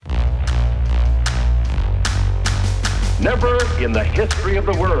Never in the history of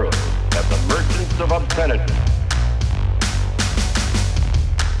the world have the merchants of obscenity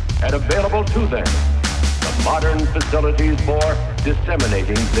had available to them the modern facilities for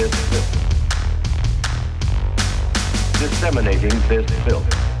disseminating this filth. Disseminating this filth.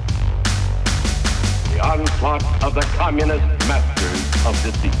 The onslaught of the communist masters of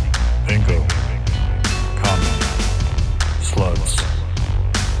deceit. Bingo. Common. Sluts.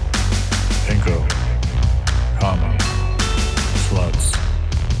 Bingo. Common. Sluts.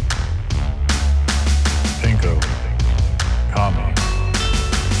 Bingo. Common.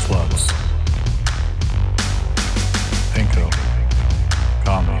 Sluts. Bingo.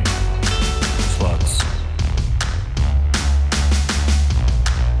 Common. Sluts.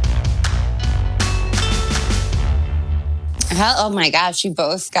 Oh my gosh, you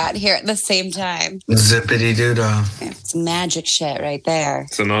both got here at the same time. Zippity doo-dah. It's magic shit right there.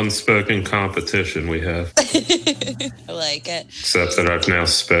 It's an unspoken competition we have. I like it. Except that I've now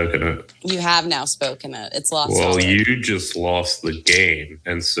spoken it. You have now spoken it. It's lost. Well, already. you just lost the game,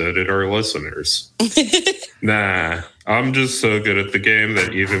 and so did our listeners. Nah, I'm just so good at the game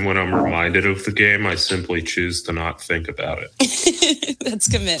that even when I'm reminded of the game, I simply choose to not think about it. That's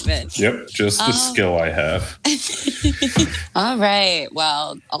commitment. Yep, just the skill I have. All right.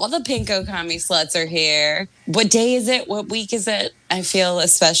 Well, all the Pinko Commie sluts are here. What day is it? What week is it? I feel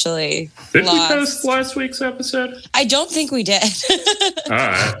especially Did lost. we post last week's episode? I don't think we did. All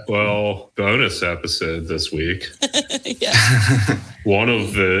right. Well, bonus episode this week. Yeah. One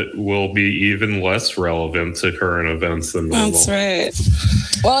of it will be even less relevant to current events than normal. That's right.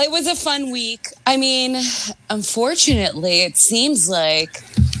 Well, it was a fun week. I mean, unfortunately, it seems like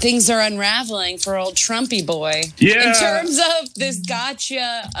things are unraveling for old Trumpy boy. Yeah. In terms of this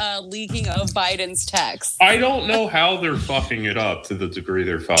gotcha leaking of Biden's text. I don't know how they're fucking it up to the degree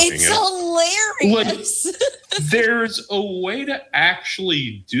they're fucking It's it. hilarious. There's a way to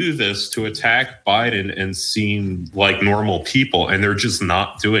actually do this to attack Biden and seem like normal people, and they're just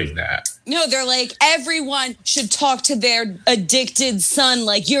not doing that. No, they're like, everyone should talk to their addicted son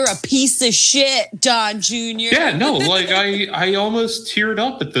like you're a piece of shit, Don Jr. Yeah, no, like I almost teared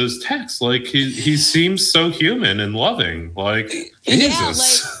up at those texts. Like he seems so human and loving. Like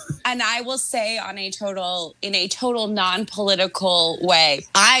Jesus. Yeah, and I will say in a total non-political way,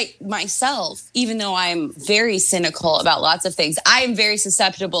 I myself, even though I'm very cynical about lots of things, I am very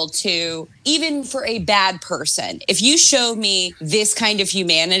susceptible to, even for a bad person, if you show me this kind of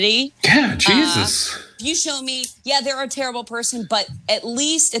humanity. Yeah, Jesus. If you show me, yeah, they're a terrible person, but at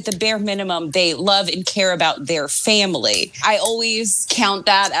least at the bare minimum, they love and care about their family. I always count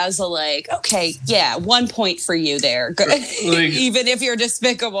that as a okay, yeah, 1 point for you there. Even if you're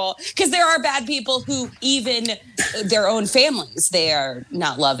despicable. Because there are bad people who even their own families, they are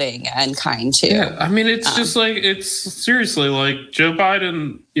not loving and kind to. Yeah, I mean, it's just it's seriously like Joe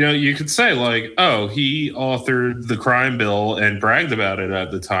Biden, you could say oh, he authored the crime bill and bragged about it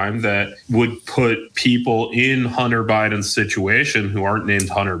at the time that would put people in Hunter Biden's situation who aren't named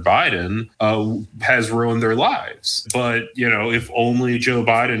Hunter Biden has ruined their lives. But, if only Joe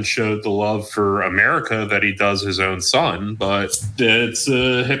Biden showed the love for America that he does his own son, but it's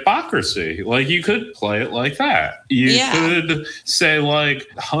a hypocrisy. You could play it like that. You could say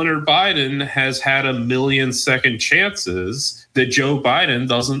Hunter Biden has had 1 million second chances that Joe Biden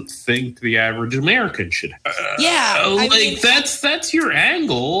doesn't think the average American should have. That's your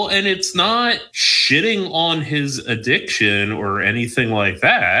angle, and it's not shitting on his addiction or anything like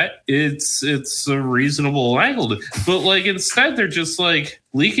that. It's a reasonable angle. But instead they're just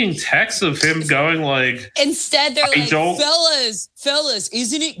leaking texts of him going instead they're fellas,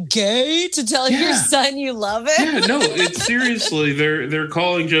 isn't it gay to tell your son you love him? Yeah, no, it's seriously, they're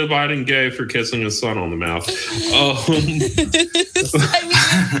calling Joe Biden gay for kissing his son on the mouth.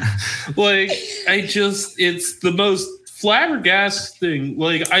 It's the most flabbergasting.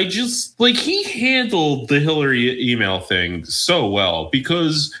 He handled the Hillary email thing so well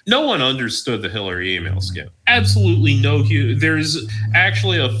because no one understood the Hillary email scam. Absolutely no. There's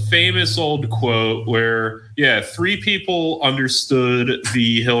actually a famous old quote where, 3 people understood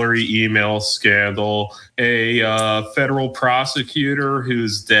the Hillary email scandal: a federal prosecutor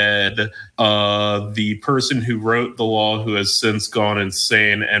who's dead, the person who wrote the law who has since gone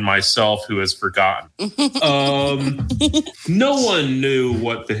insane, and myself who has forgotten. No one knew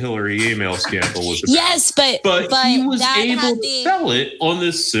what the Hillary email scandal was about. Yes, but he was able to sell it on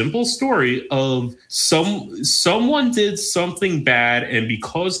this simple story of someone did something bad, and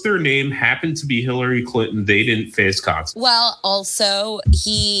because their name happened to be Hillary Clinton, they didn't face consequences. Well, also,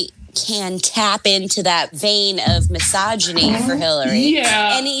 he can tap into that vein of misogyny for Hillary.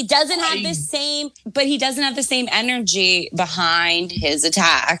 Yeah. And he doesn't have he doesn't have the same energy behind his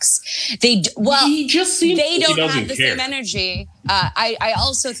attacks. He just seems they don't have the same energy. I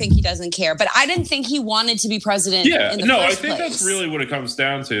also think he doesn't care, but I didn't think he wanted to be president. Yeah, in the first I think place. that's really what it comes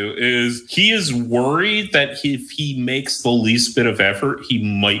down to. Is he is worried that if he makes the least bit of effort, he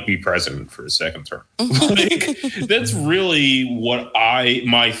might be president for a second term. Like, that's really what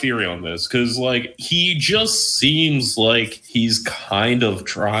my theory on this, because like he just seems like he's kind of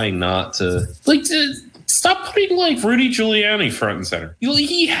trying not to stop putting like Rudy Giuliani front and center.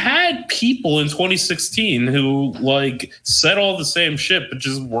 He had people in 2016 who like said all the same shit, but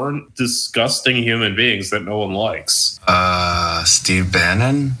just weren't disgusting human beings that no one likes. Steve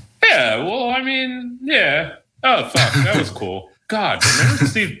Bannon? Yeah, well, I mean, yeah. Oh, fuck, that was cool. God, remember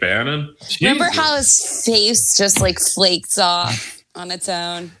Steve Bannon? Jesus. Remember how his face just like flakes off on its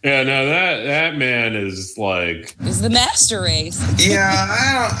own? Yeah, no, that man is like... He's the master race. Yeah,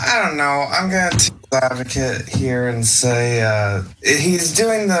 I don't know. I'm going to advocate here and say he's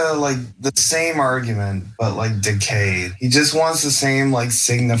doing the same argument, but like decayed. He just wants the same like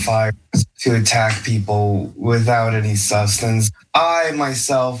signifiers to attack people without any substance. I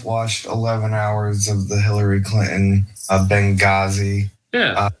myself watched 11 hours of the Hillary Clinton Benghazi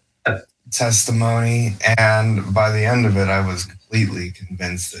testimony, and by the end of it, I was completely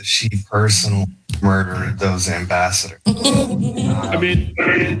convinced that she personally murdered those ambassadors. I mean,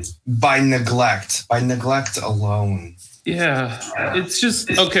 by neglect alone. Yeah, it's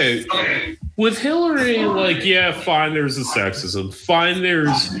just okay. With Hillary, like, yeah, fine, there's the sexism. Fine,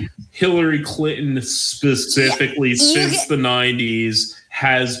 there's Hillary Clinton specifically since the 90s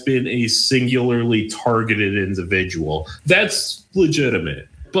has been a singularly targeted individual. That's legitimate.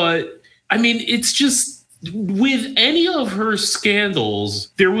 But, I mean, it's just... with any of her scandals,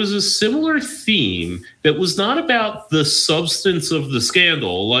 there was a similar theme that was not about the substance of the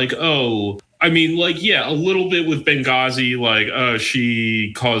scandal. Like, a little bit with Benghazi, like,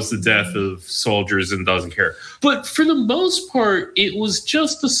 she caused the death of soldiers and doesn't care. But for the most part, it was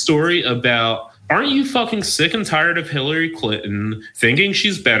just a story about, aren't you fucking sick and tired of Hillary Clinton thinking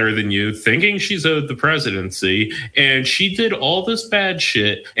she's better than you, thinking she's owed the presidency, and she did all this bad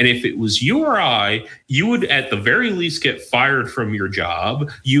shit, and if it was you or I, you would at the very least get fired from your job,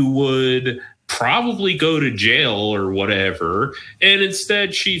 you would probably go to jail or whatever, and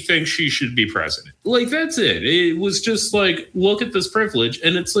instead she thinks she should be president. Like, that's it. It was just like, look at this privilege,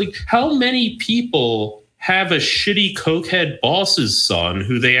 and it's like, how many people have a shitty cokehead boss's son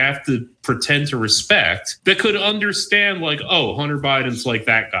who they have to pretend to respect that could understand, like, oh, Hunter Biden's like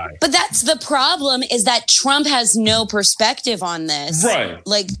that guy. But that's the problem, is that Trump has no perspective on this. Right.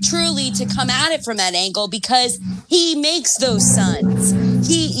 Like, truly to come at it from that angle, because he makes those sons.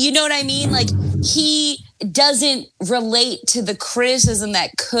 You know what I mean? Like, he doesn't relate to the criticism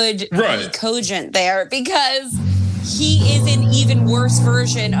that could be cogent there, because he is an even worse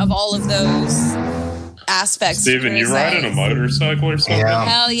version of all of those aspects. Steven, you riding a motorcycle or something? Yeah.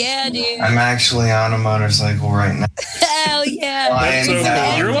 Hell yeah, dude. I'm actually on a motorcycle right now. Hell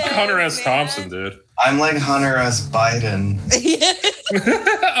yeah. You're like Hunter S. Thompson, dude. I'm like Hunter S. Biden.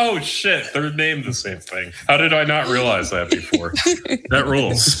 Oh, shit. They're named the same thing. How did I not realize that before? That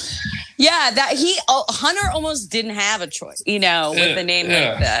rules. Yeah, Hunter almost didn't have a choice, with the name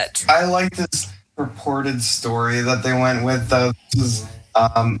like that. I like this purported story that they went with, though. This is,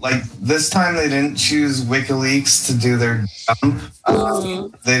 this time they didn't choose WikiLeaks to do their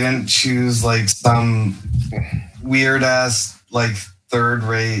dump. They didn't choose like some weird ass like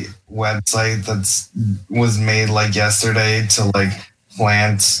third-rate website was made like yesterday to like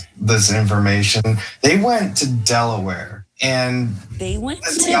plant this information. They went to Delaware, and they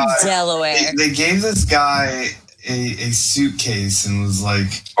gave this guy a suitcase and was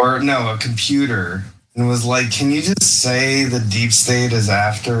like, a computer. And was like, can you just say the deep state is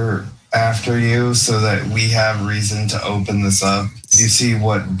after you so that we have reason to open this up? You see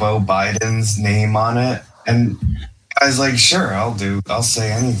what Beau Biden's name on it? And I was like, sure, I'll say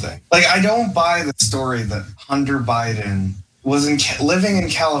anything. Like, I don't buy the story that Hunter Biden was living in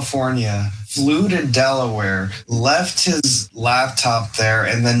California, flew to Delaware, left his laptop there,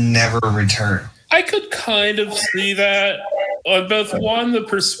 and then never returned. I could kind of see that on both the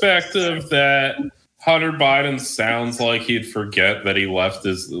perspective that Hunter Biden sounds like he'd forget that he left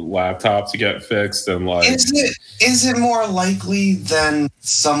his laptop to get fixed, and like, is it more likely than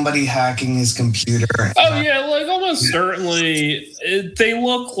somebody hacking his computer? Oh yeah, like almost almost certainly they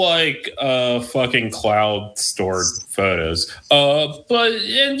look like fucking cloud stored photos.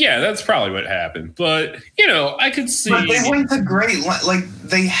 And yeah, that's probably what happened. But I could see. But they went to great, like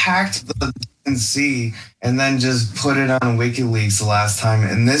they hacked the DNC and then just put it on WikiLeaks the last time,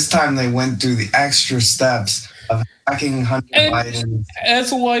 and this time they went through the extra steps of hacking Hunter Biden.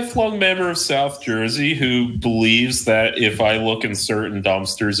 As a lifelong member of South Jersey who believes that if I look in certain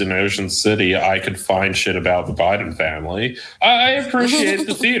dumpsters in Ocean City, I could find shit about the Biden family, I appreciate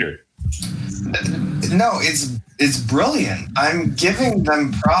the theater. No, it's brilliant. I'm giving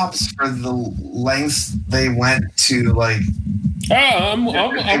them props for the lengths they went to, like. I'm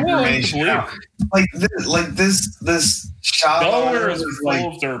willing to believe. This shop Delaware owner is was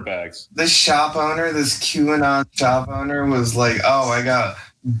full of dirtbags. This shop owner, this QAnon shop owner, was like, "Oh, I got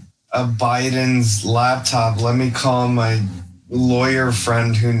a Biden's laptop. Let me call my lawyer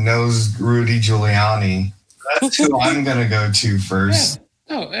friend who knows Rudy Giuliani. That's who I'm gonna go to first." Yeah.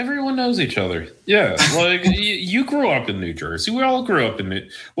 No, everyone knows each other. Yeah, like you grew up in New Jersey. We all grew up in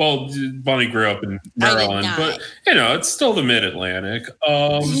well, Bunny grew up in Maryland, but it's still the Mid-Atlantic.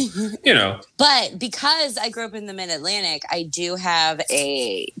 But because I grew up in the Mid-Atlantic, I do have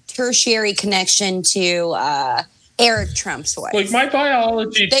a tertiary connection to Eric Trump's wife. Like my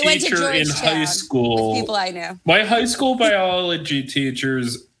biology teacher in high school, people I know. My high school biology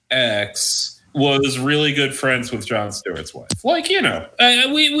teacher's ex was really good friends with Jon Stewart's wife. Like,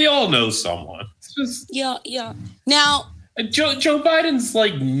 we all know someone. It's just, yeah. Now, Joe Biden's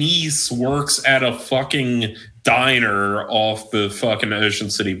like niece works at a fucking diner off the fucking Ocean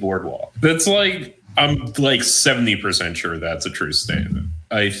City boardwalk. That's like, I'm like 70% sure that's a true statement.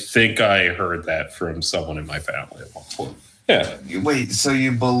 I think I heard that from someone in my family at one point. Yeah. Wait, so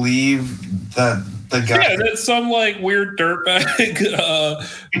you believe that the guy? Yeah, that's some like weird dirtbag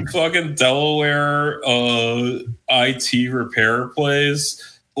fucking Delaware IT repair place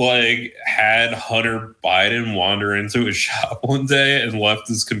like had Hunter Biden wander into his shop one day and left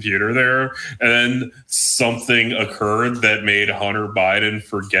his computer there, and then something occurred that made Hunter Biden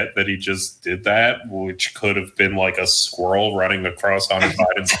forget that he just did that, which could have been like a squirrel running across Hunter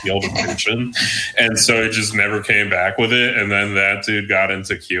Biden's field of vision, and so it just never came back with it. And then that dude got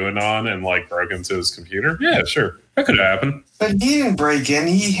into QAnon and like broke into his computer. Yeah, sure, that could happen. But he didn't break in.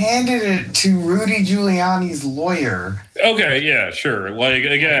 He handed it to Rudy Giuliani's lawyer. Okay, yeah, sure. Like,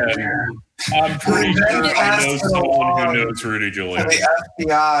 again, I'm pretty sure I know someone who knows Rudy Giuliani. The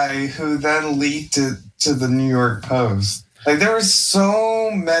FBI, who then leaked it to the New York Post. Like, there were so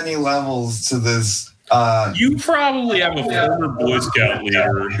many levels to this. You probably have a former Boy Scout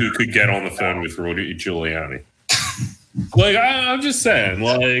leader who could get on the phone with Rudy Giuliani. Like, I'm just saying,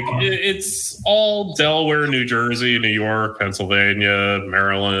 like, it's all Delaware, New Jersey, New York, Pennsylvania,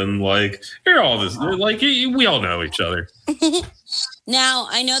 Maryland. Like, you're all this. Like, we all know each other. Now,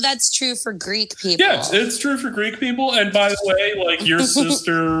 I know that's true for Greek people. Yes, it's true for Greek people. And by the way, like, your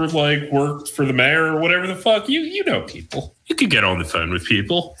sister, like, worked for the mayor or whatever the fuck. You know people. You could get on the phone with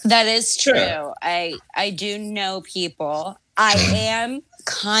people. That is true. Yeah. I do know people. I am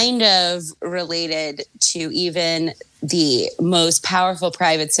kind of related to even the most powerful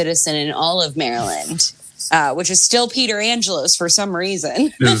private citizen in all of Maryland, which is still Peter Angelos for some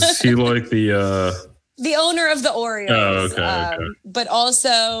reason. Is he like the owner of the Orioles? Oh, okay. But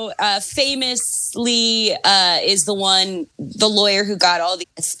also famously is the lawyer who got all the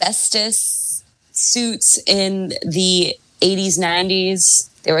asbestos suits in the 80s, 90s.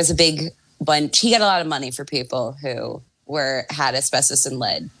 There was a big bunch. He got a lot of money for people who had asbestos and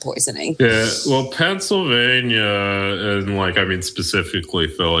lead poisoning. Yeah, well, Pennsylvania, and like, I mean, specifically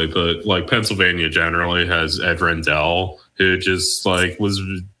Philly, but like Pennsylvania generally has Ed Rendell, who just like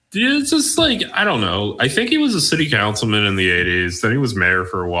it's just like, I don't know. I think he was a city councilman in the 80s. Then he was mayor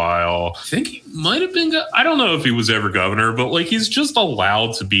for a while. I think he might have been, I don't know if he was ever governor, but like, he's just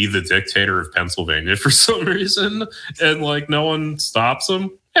allowed to be the dictator of Pennsylvania for some reason. And like, no one stops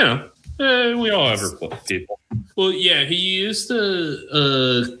him. We all have replaced people. Well, yeah, he used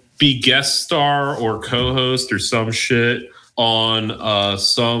to be guest star or co-host or some shit on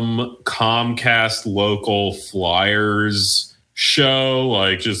some Comcast local Flyers show,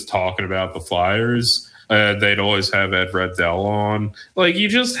 like just talking about the Flyers. They'd always have Ed Rendell on. Like, you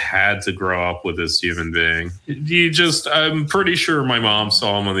just had to grow up with this human being. I'm pretty sure my mom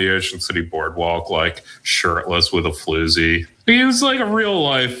saw him on the Ocean City boardwalk, like shirtless with a floozy. He was like a real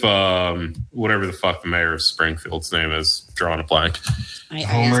life, whatever the fuck the mayor of Springfield's name is. Drawing a blank.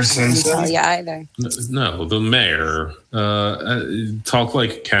 Homer Simpson? Tell you either. No, the mayor. Talked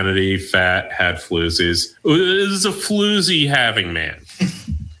like Kennedy, fat, had floozies. It was a floozy having man.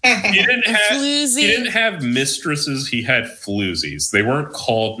 He didn't have Floozy. he didn't have mistresses. He had floozies. They weren't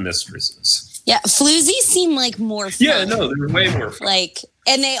called mistresses. Yeah, floozies seem like more fun. Yeah, no, they're way more fun. Like,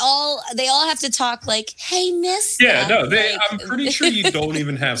 and they all have to talk like, "Hey, miss." Yeah, no, like, I'm pretty sure you don't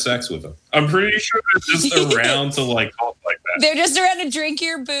even have sex with them. I'm pretty sure they're just around to like talk like that. They're just around to drink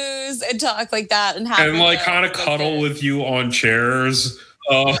your booze and talk like that and have And like kind of cuddle with you on chairs.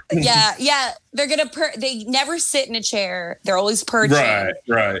 Yeah. They're gonna they never sit in a chair. They're always perching.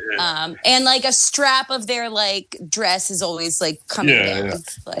 Right. And like a strap of their like dress is always like coming down. Yeah.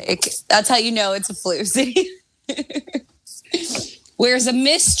 Like that's how you know it's a floozy. Whereas a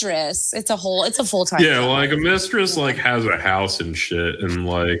mistress, it's a full-time. Yeah, like a mistress like has a house and shit, and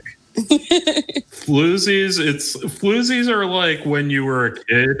like floozies are like when you were a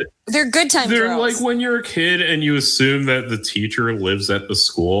kid. They're good time They're girls. like when you're a kid and you assume that the teacher lives at the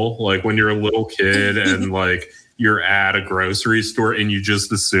school. Like when you're a little kid and like you're at a grocery store and you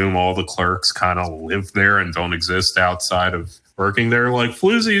just assume all the clerks kind of live there and don't exist outside of working there. Like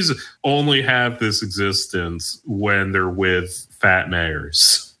floozies only have this existence when they're with fat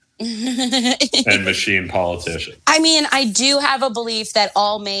mayors and machine politicians. I mean, I do have a belief that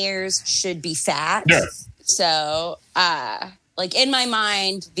all mayors should be fat. Yeah. So, like in my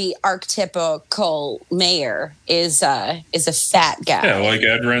mind, the archetypical mayor is a fat guy. Yeah, like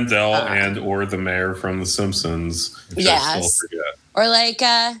Ed Rendell and or the mayor from The Simpsons. Which I still forget. Or like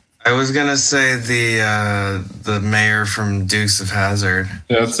I was gonna say the mayor from Dukes of Hazzard.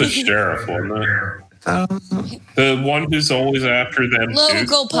 That's a sheriff, wasn't it? The one who's always after them.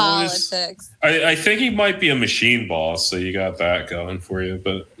 local politics. I think he might be a machine boss, so you got that going for you.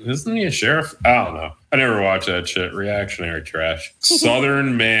 But isn't he a sheriff? I don't know. I never watched that shit. Reactionary trash.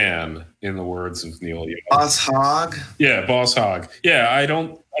 Southern man, in the words of Neil Young. Boss Hogg. Yeah, Boss Hogg. Yeah, I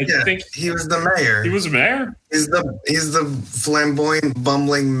think he was the mayor. He was a mayor? He's the flamboyant,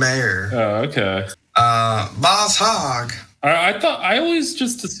 bumbling mayor. Oh, okay. Boss Hogg. I always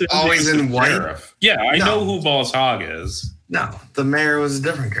just assumed always he was in white. Sheriff. Yeah, I know who Boss Hogg is. No, the mayor was a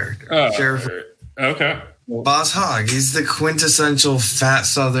different character. Oh, Sheriff. Okay. Boss Hogg. He's the quintessential fat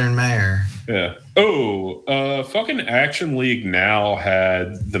Southern mayor. Yeah. Oh, fucking Action League Now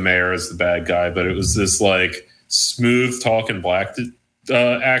had the mayor as the bad guy, but it was this like smooth talking black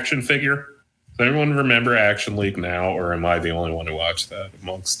action figure. Does everyone remember Action League Now, or am I the only one who watched that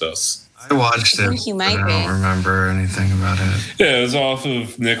amongst us? I watched it. I think you might but I don't remember anything about it. Yeah, it was off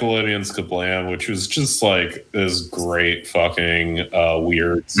of Nickelodeon's Kablam, which was just like this great fucking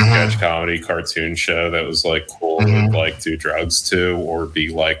weird sketch comedy cartoon show that was like cool to like do drugs to or be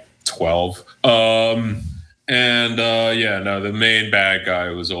like 12. The main bad guy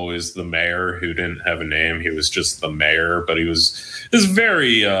was always the mayor who didn't have a name. He was just the mayor, but he was this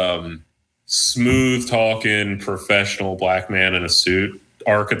very smooth talking professional black man in a suit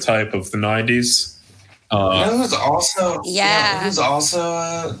archetype of the 90s. Who's also who's also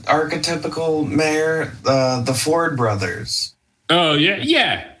a archetypical mayor? The Ford brothers. Oh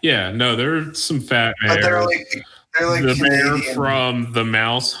yeah. No, there's some fat mayors. But they're like the Canadian. mayor from The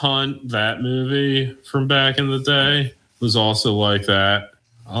Mouse Hunt, that movie from back in the day, was also like that.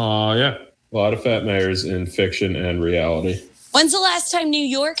 Yeah, a lot of fat mayors in fiction and reality. When's the last time New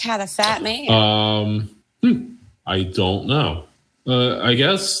York had a fat mayor? I don't know. I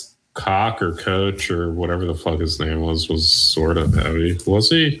guess Cock or Coach or whatever the fuck his name was sort of heavy. Was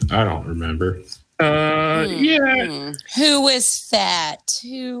he? I don't remember. Yeah. Who was fat?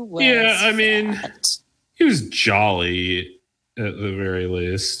 I mean, he was jolly at the very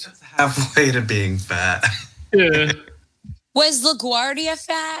least. Halfway to being fat. Yeah. Was LaGuardia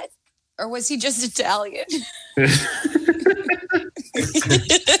fat? Or was he just Italian?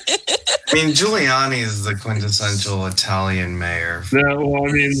 I mean, Giuliani is the quintessential Italian mayor. No, well,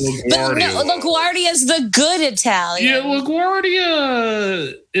 I mean, LaGuardia. But LaGuardia's the good Italian. Yeah,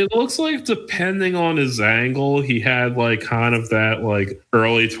 LaGuardia, it looks like depending on his angle, he had like kind of that like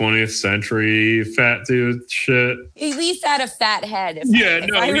early 20th century fat dude shit. At least had a fat head. If He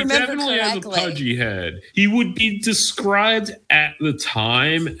remember definitely has a pudgy head. He would be described at the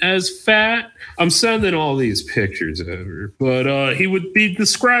time as fat. I'm sending all these pictures over, but he would be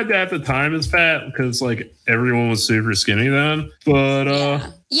described at the time as fat because like everyone was super skinny then.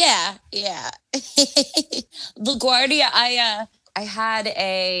 But yeah. LaGuardia, I had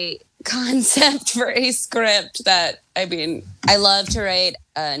a concept for a script that, I mean, I love to write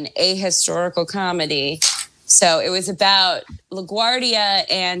an ahistorical comedy. So it was about LaGuardia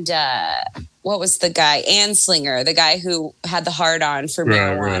and what was the guy? Anslinger, the guy who had the hard-on for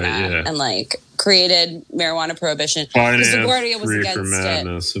marijuana and like created marijuana prohibition. Finance LaGuardia was Free against for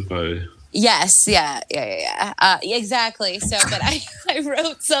Madness, it. if I Yes, yeah. Exactly. So, but I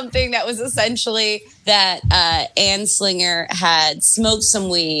wrote something that was essentially that Anslinger had smoked some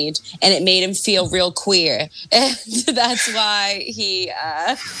weed and it made him feel real queer, and that's why he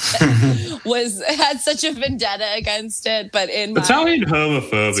had such a vendetta against it. But in Italian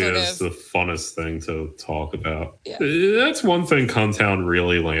homophobia sort of, is the funnest thing to talk about. Yeah. That's one thing Cuntown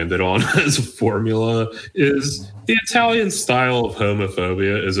really landed on as a formula is the Italian style of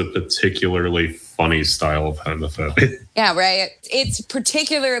homophobia is a particularly funny style of homophobia. Yeah, right. It's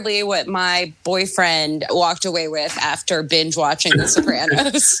particularly what my boyfriend walked away with after binge watching The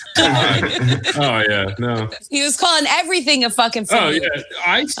Sopranos. Oh, yeah, no. He was calling everything a fucking food. Oh, yeah.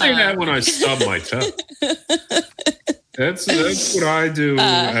 I say that when I stub my toe. That's what I do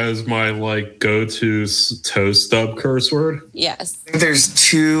as my go-to toe stub curse word. Yes. I think there's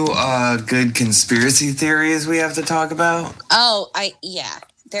two good conspiracy theories we have to talk about.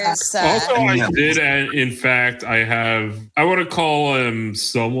 There's also, I did, in fact, I want to call them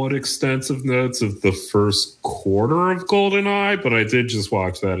somewhat extensive notes of the first quarter of GoldenEye, but I did just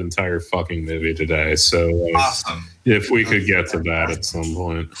watch that entire fucking movie today. So awesome. If we could get to that at some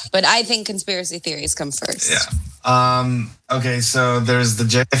point. But I think conspiracy theories come first. Yeah. Okay, so there's the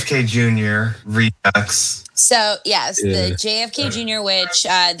JFK Jr. Redux. So, yes, the JFK Jr., which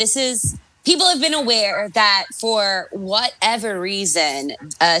this is... People have been aware that for whatever reason,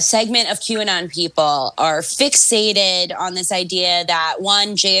 a segment of QAnon people are fixated on this idea that,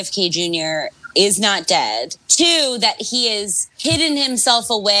 one, JFK Jr. is not dead. Two, that he has hidden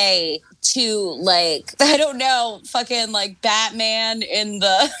himself away to, I don't know, fucking Batman in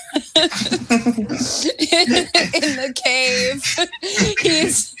the in the cave.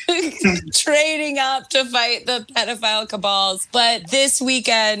 He's training up to fight the pedophile cabals. But this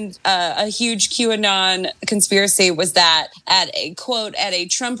weekend, a huge QAnon conspiracy was that at a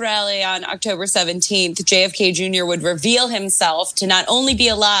Trump rally on October 17th, JFK Jr. would reveal himself to not only be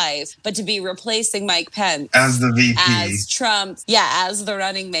alive, but to be replacing Mike Pence as the VP, as Trump, as the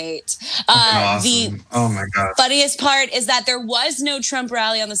running mate. Awesome. Oh my God. Funniest part is that there was no Trump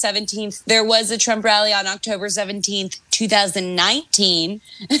rally on the 17th. There was a Trump rally on October 17th, 2019.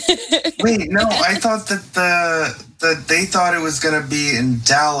 Wait, no, I thought that they thought it was going to be in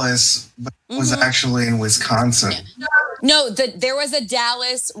Dallas, but it was actually in Wisconsin. Yeah. No, there was a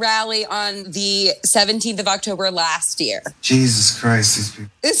Dallas rally on the 17th of October last year. Jesus Christ, these people.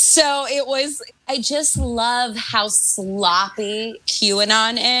 So it was, I just love how sloppy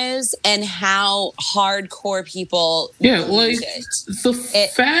QAnon is and how hardcore people use it. The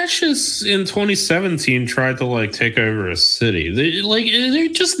fascists in 2017 tried to take over a city. They're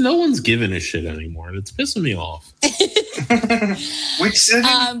just, no one's giving a shit anymore. It's pissing me off. Which city?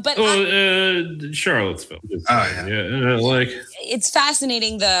 Charlottesville. Oh yeah. It's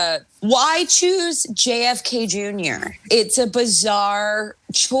fascinating. Why choose JFK Jr.? It's a bizarre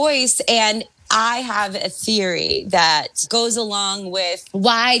choice, and I have a theory that goes along with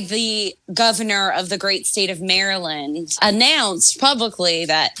why the governor of the great state of Maryland announced publicly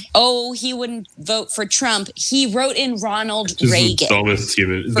that, he wouldn't vote for Trump. He wrote in Ronald Reagan. The dumbest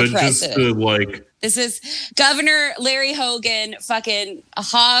human. This is Governor Larry Hogan, fucking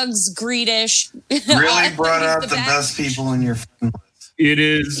hogs, greedish. Really brought out the best people in your family. It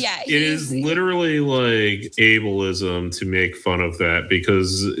is. Yeah, it is literally ableism to make fun of that,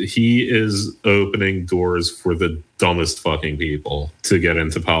 because he is opening doors for the dumbest fucking people to get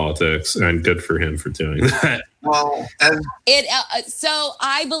into politics, and good for him for doing that. Well, so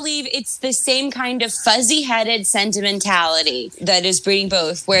I believe it's the same kind of fuzzy-headed sentimentality that is breeding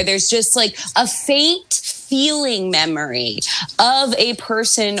both, where there's just a faint feeling memory of a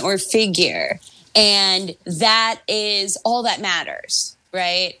person or figure. And that is all that matters,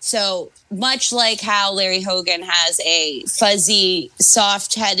 right? So much like how Larry Hogan has a fuzzy,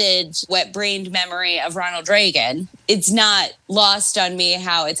 soft-headed, wet-brained memory of Ronald Reagan, it's not lost on me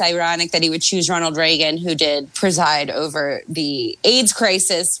how it's ironic that he would choose Ronald Reagan, who did preside over the AIDS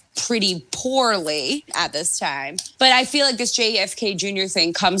crisis pretty poorly at this time. But I feel like this JFK Jr.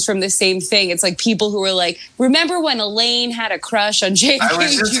 thing comes from the same thing. It's people who were remember when Elaine had a crush on JFK Jr. I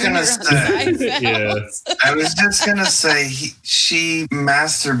was just going to say she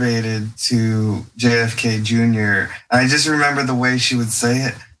masturbated to JFK Jr. I just remember the way she would say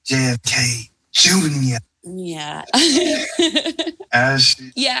it, JFK Jr. Yeah.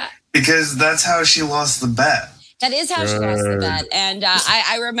 Because that's how she lost the bet. That is how she lost the bet. And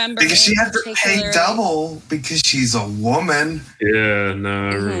I remember... Because she had to pay double because she's a woman. Yeah, no,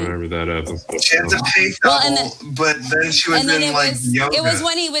 I remember that episode. She had to pay double, but then she was in yoga. It was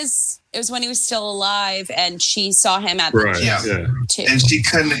when he was... It was when he was still alive, and she saw him at the Right. Yeah. Yeah. too. And she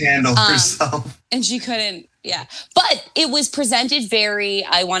couldn't handle herself. And she couldn't, yeah. But it was presented very,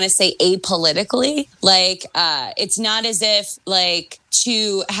 I want to say, apolitically. Like, it's not as if, like,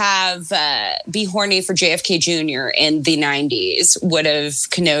 to have be horny for JFK Jr. in the 90s would have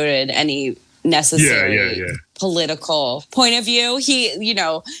connoted any necessary political point of view. He, you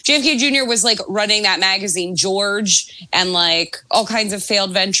know, JFK Jr. was like running that magazine, George, and like all kinds of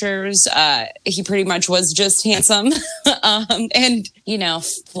failed ventures. He pretty much was just handsome. And, you know,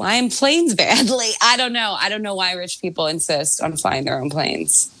 flying planes badly. I don't know. I don't know why rich people insist on flying their own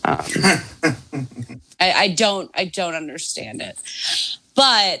planes. I don't understand it.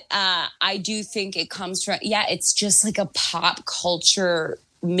 But I do think it comes from, it's just like a pop culture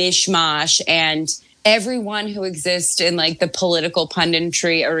mishmash, and everyone who exists in like the political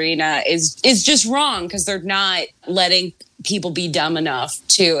punditry arena is just wrong because they're not letting people be dumb enough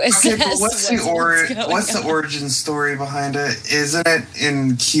to assess. Okay, but what's the origin story behind it? Isn't it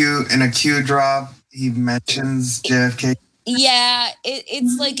in a Q drop? He mentions JFK. Yeah,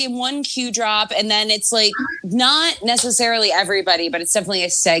 it's like in one Q drop, and then it's like not necessarily everybody, but it's definitely a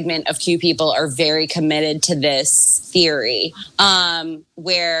segment of Q people are very committed to this theory,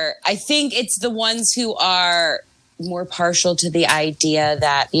 where I think it's the ones who are more partial to the idea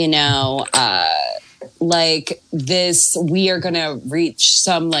that, you know, like this, we are going to reach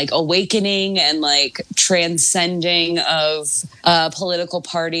some like awakening and like transcending of political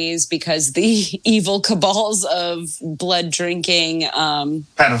parties because the evil cabals of blood drinking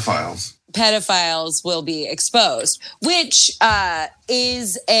pedophiles will be exposed, which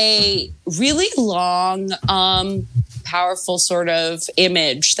is a really long, powerful sort of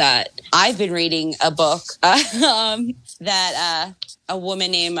image that I've been reading a book that a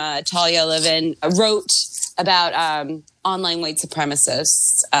woman named Talia Levin wrote about online white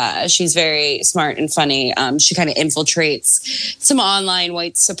supremacists. She's very smart and funny. She kind of infiltrates some online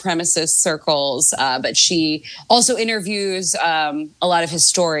white supremacist circles, but she also interviews a lot of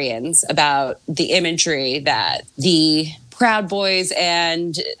historians about the imagery that the Proud Boys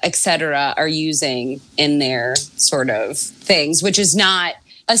and et cetera are using in their sort of things, which is not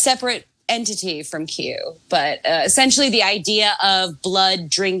a separate entity from Q, but essentially the idea of blood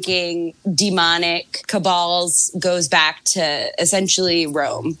drinking demonic cabals goes back to essentially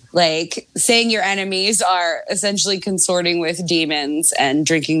Rome. Like saying your enemies are essentially consorting with demons and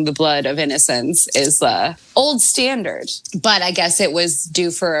drinking the blood of innocents is the old standard. But I guess it was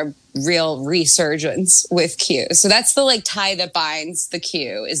due for a real resurgence with Q. So that's the like tie that binds the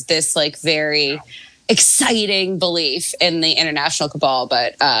Q, is this like very exciting belief in the international cabal,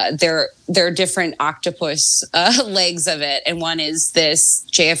 but there are different octopus legs of it, and one is this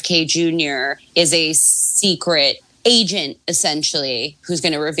JFK Jr. is a secret agent, essentially, who's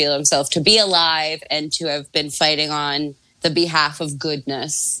going to reveal himself to be alive and to have been fighting on the behalf of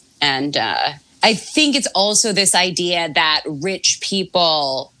goodness. And I think it's also this idea that rich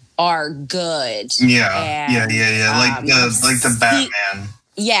people are good. Yeah. Like the Batman.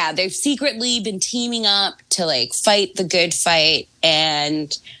 Yeah, they've secretly been teaming up to like fight the good fight,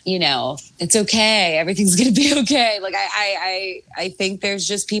 and you know it's okay. Everything's gonna be okay. Like I think there's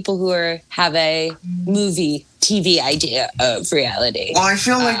just people who have a movie TV idea of reality. Well, I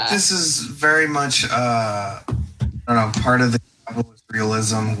feel like this is very much I don't know, part of the capitalist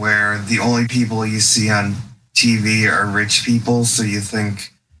realism where the only people you see on TV are rich people. So you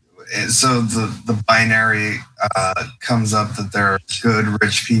think. So the binary comes up that there are good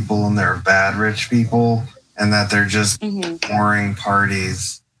rich people and there are bad rich people, and that they're just boring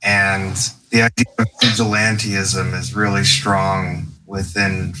parties. And the idea of vigilantism is really strong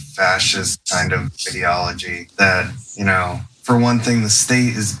within fascist kind of ideology that, you know, for one thing, the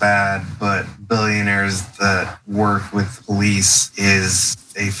state is bad, but billionaires that work with police is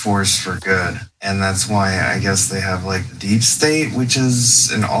a force for good. And that's why I guess they have like the deep state, which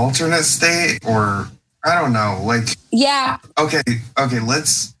is an alternate state, or I don't know, like. Yeah. Okay,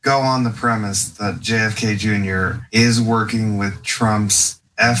 let's go on the premise that JFK Jr. is working with Trump's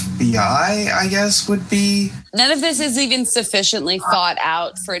FBI, I guess would be. None of this is even sufficiently thought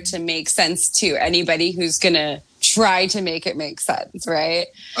out for it to make sense to anybody who's going to try to make it make sense, right?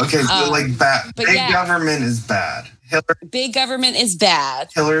 Okay, so like government is bad. Big government is bad.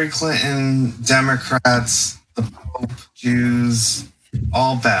 Hillary Clinton, Democrats, the Pope, Jews,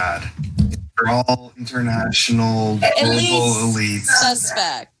 all bad. They're all international global elites.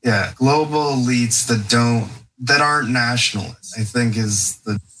 Suspect. Yeah, global elites that aren't nationalists, I think is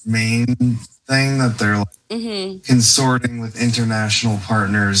the main thing, that they're like consorting with international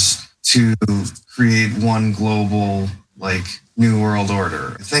partners to create one global like New World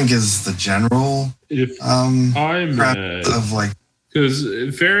Order, I think is the general If I'm premise of like. Because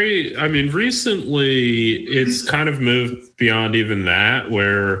recently it's kind of moved beyond even that,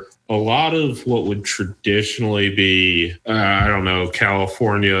 where a lot of what would traditionally be,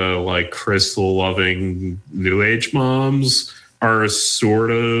 California, like crystal loving New Age moms are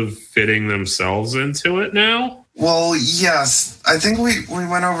sort of fitting themselves into it now. Well, yes, I think we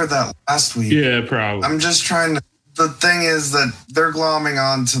went over that last week. Yeah, probably. I'm just trying to. The thing is that they're glomming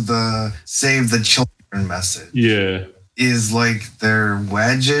on to the save the children message. Yeah. Is like their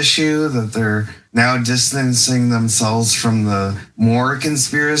wedge issue that they're now distancing themselves from the more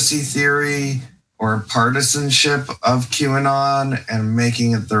conspiracy theory or partisanship of QAnon and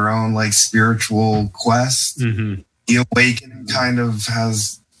making it their own like spiritual quest. Mm-hmm. The awakening kind of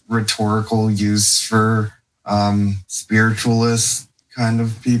has rhetorical use for spiritualist kind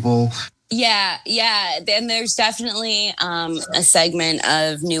of people. Yeah. Then there's definitely a segment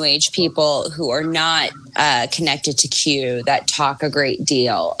of New Age people who are not connected to Q that talk a great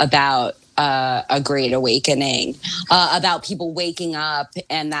deal about a great awakening, about people waking up,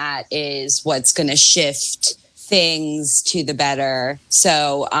 and that is what's going to shift things to the better.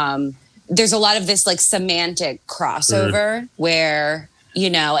 So there's a lot of this like semantic crossover where,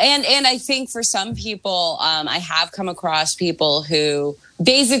 and I think for some people, I have come across people who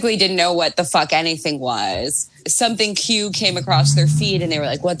basically didn't know what the fuck anything was. Something Q came across their feed and they were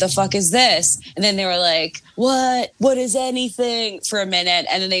like, what the fuck is this? And then they were like, what is anything for a minute?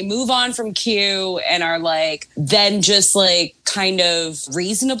 And then they move on from Q and are like, then just like kind of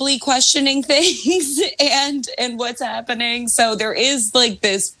reasonably questioning things and what's happening. So there is like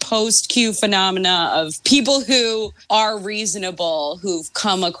this post Q phenomena of people who are reasonable, who've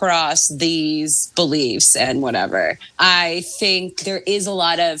come across these beliefs and whatever. I think there is a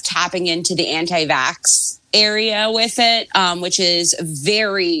lot of tapping into the anti-vax area with it, which is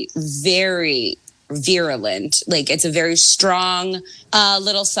very, very virulent. Like it's a very strong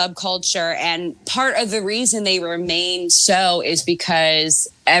little subculture. And part of the reason they remain so is because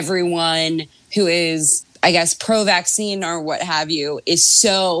everyone who is, I guess, pro-vaccine or what have you is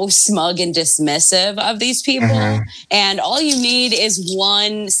so smug and dismissive of these people. Mm-hmm. And all you need is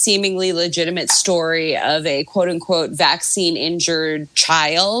one seemingly legitimate story of a quote unquote vaccine injured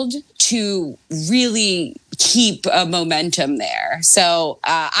child to really keep a momentum there. So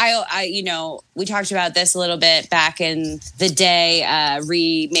we talked about this a little bit back in the day,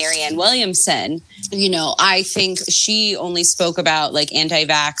 Marianne Williamson. I think she only spoke about like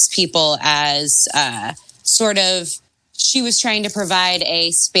anti-vax people as she was trying to provide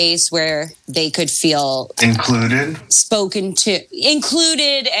a space where they could feel included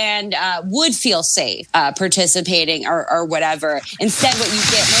and would feel safe participating or whatever. Instead, what you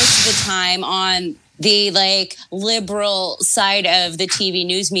get most of the time on the like liberal side of the TV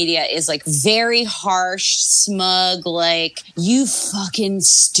news media is like very harsh, smug, like you fucking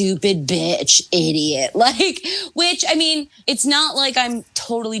stupid bitch, idiot. Like, which I mean, it's not like I'm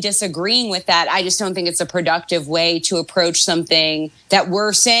totally disagreeing with that. I just don't think it's a productive way to approach something that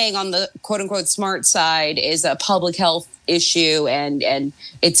we're saying on the quote unquote smart side is a public health issue. And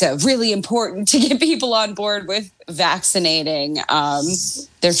it's really important to get people on board with vaccinating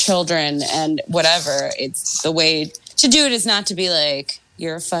their children and whatever. It's the way to do it is not to be like,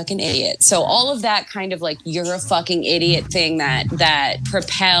 you're a fucking idiot. So all of that kind of like, you're a fucking idiot thing that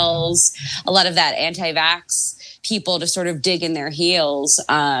propels a lot of that anti-vax people to sort of dig in their heels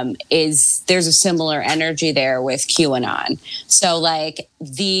there's a similar energy there with QAnon. So like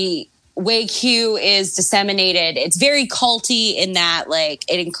the way Q is disseminated, it's very culty in that like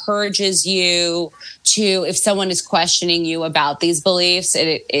it encourages you to, if someone is questioning you about these beliefs,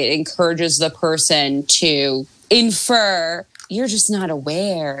 it encourages the person to infer you're just not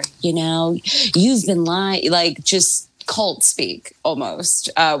aware, you've been lying, like just cult speak almost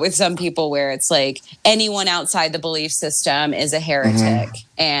with some people where it's like anyone outside the belief system is a heretic.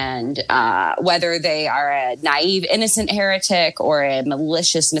 Mm-hmm. And whether they are a naive, innocent heretic or a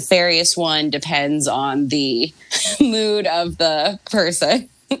malicious, nefarious one depends on the mood of the person.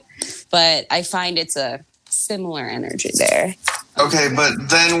 But I find it's a similar energy there. Okay, but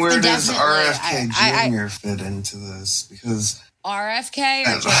then where does RFK Jr. fit into this? Because RFK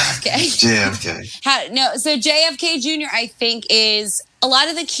or JFK? JFK. So JFK Jr. I think is a lot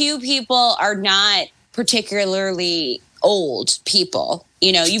of the Q people are not particularly old people.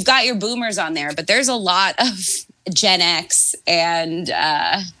 You've got your boomers on there, but there's a lot of Gen X and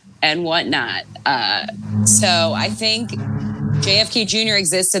whatnot. So I think JFK Jr.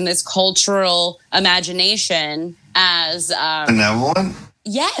 exists in this cultural imagination as benevolent.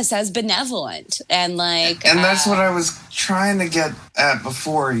 yes, as benevolent and like, and that's what I was trying to get at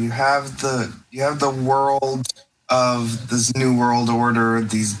before. You have the world of this new world order,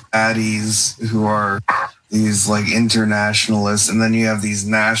 these baddies who are these like internationalists, and then you have these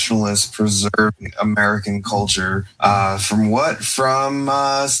nationalists preserving American culture from what? From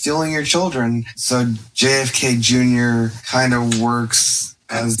stealing your children. So JFK Jr. kind of works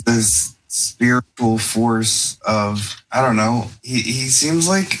as this spiritual force of, I don't know. He seems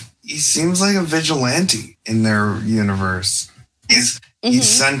like a vigilante in their universe. He's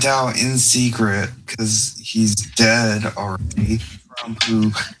sent out in secret because he's dead already. Trump,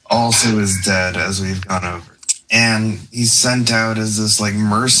 who also is dead, as we've gone over, and he's sent out as this like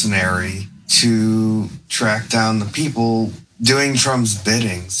mercenary to track down the people doing Trump's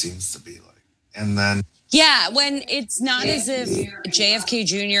bidding. Seems to be like, and then. Yeah, when it's not as if JFK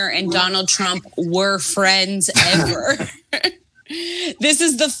Jr. and Donald Trump were friends ever. This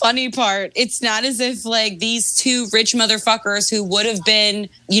is the funny part. It's not as if like these two rich motherfuckers who would have been,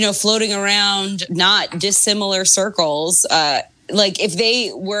 floating around not dissimilar circles. Like if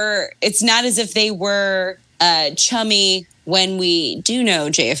they were, it's not as if they were chummy when we do know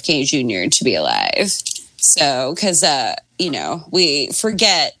JFK Jr. to be alive. So, because, we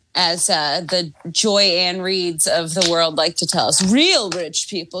forget, as the Joy Ann Reeds of the world like to tell us, real rich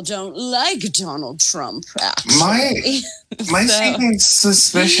people don't like Donald Trump, actually. My sneaking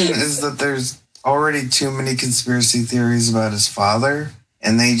suspicion is that there's already too many conspiracy theories about his father,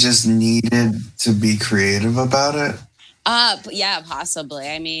 and they just needed to be creative about it. Yeah, possibly.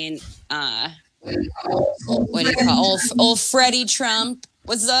 I mean, what do you call old Freddie Trump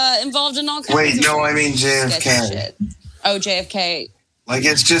was involved in all kinds of JFK. shit. Oh, JFK. Like,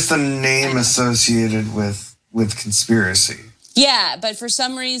 it's just a name associated with conspiracy. Yeah, but for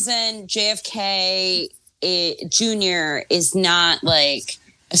some reason, JFK Jr. is not like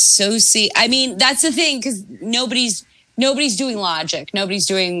associate. I mean, that's the thing, because nobody's doing logic. Nobody's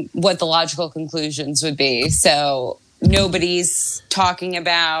doing what the logical conclusions would be. So nobody's talking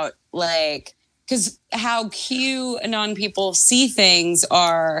about like, because how QAnon people see things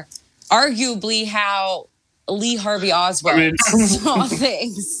are arguably how Lee Harvey Oswald saw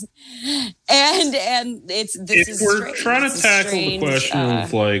things, and we're trying to tackle the question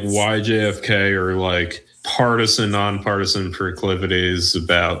of like why JFK, or like partisan, nonpartisan proclivities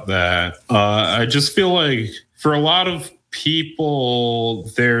about that. I just feel like for a lot of people,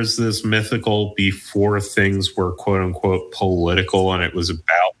 there's this mythical before things were quote unquote political, and it was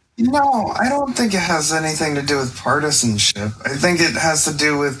about. No, I don't think it has anything to do with partisanship. I think it has to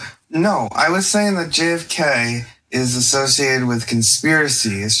do with. No, I was saying that JFK is associated with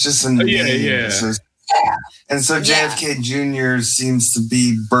conspiracy. It's just a name. Yeah. And so JFK Jr. seems to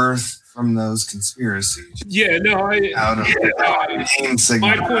be birthed from those conspiracies. Yeah, no, my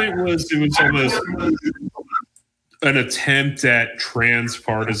point was it was almost an attempt at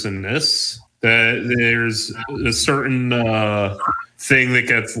transpartisanness. That there's a certain thing that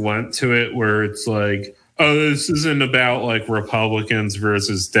gets lent to it where it's like, oh, this isn't about like Republicans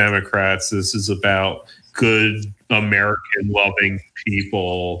versus Democrats. This is about good American loving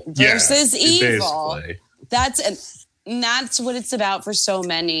people versus evil. Basically. That's what it's about for so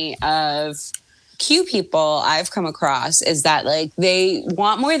many of Q people I've come across, is that like they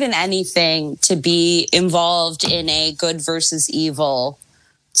want more than anything to be involved in a good versus evil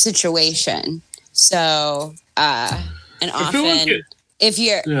situation. So, and often. If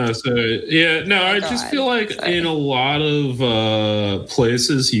you're I just feel like in a lot of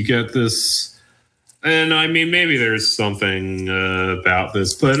places you get this, and I mean maybe there's something about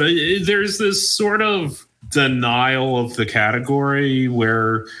this, but there's this sort of denial of the category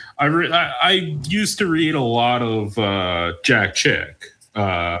where I used to read a lot of Jack Chick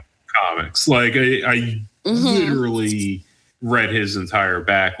comics. Like I literally read his entire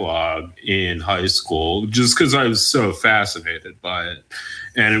backlog in high school just because I was so fascinated by it.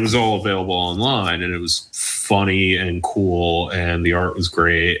 And it was all available online, and it was funny and cool, and the art was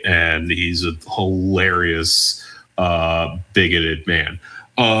great, and he's a hilarious, bigoted man.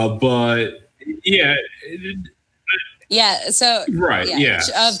 But yeah.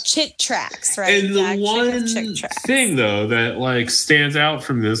 Of Chit Tracks, right? And the one thing though that like stands out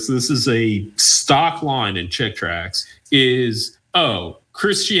from this is a stock line in Chick Tracks is,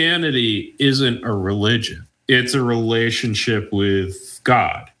 Christianity isn't a religion. It's a relationship with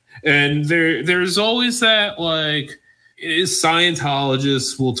God. And there's always that like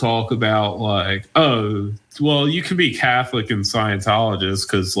Scientologists will talk about like, you can be Catholic and Scientologist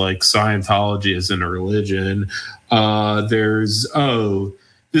because like Scientology isn't a religion.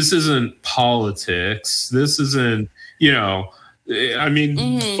 This isn't politics. This isn't, I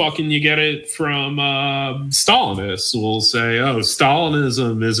mean, fucking, you get it from Stalinists who will say, oh,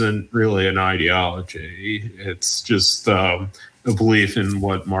 Stalinism isn't really an ideology. It's just a belief in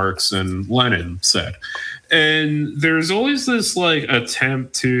what Marx and Lenin said. And there's always this like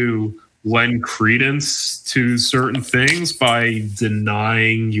attempt to lend credence to certain things by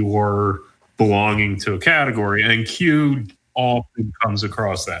denying your belonging to a category. And Q often comes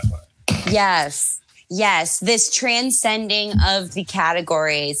across that way. Yes, this transcending of the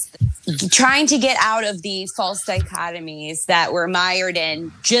categories, trying to get out of the false dichotomies that we're mired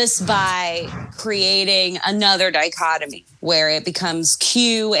in just by creating another dichotomy where it becomes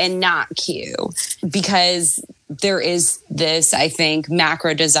Q and not Q, because there is this, I think,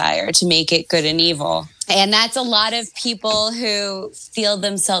 macro desire to make it good and evil. And that's a lot of people who feel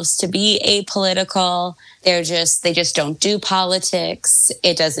themselves to be apolitical. They just don't do politics.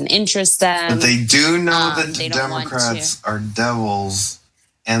 It doesn't interest them. But they do know that the Democrats are devils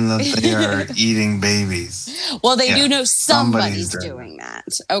and that they are eating babies. Well, they do know somebody's doing that.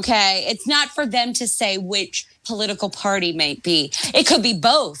 Okay. It's not for them to say which political party may be. It could be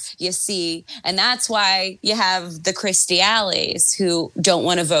both, you see. And that's why you have the Christiales who don't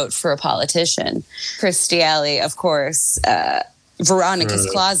want to vote for a politician. Christiale, of course, Veronica's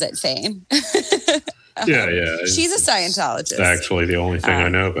Closet fame. Yeah. She's a Scientologist. It's actually the only thing I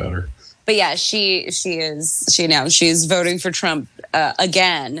know about her. But yeah, she's voting for Trump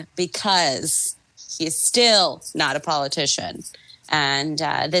again because he's still not a politician. And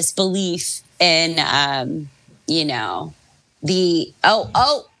this belief in, we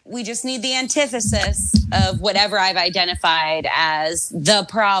just need the antithesis of whatever I've identified as the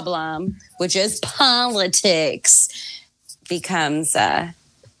problem, which is politics, becomes a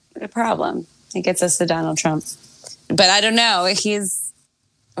problem. It gets us to Donald Trump. But I don't know.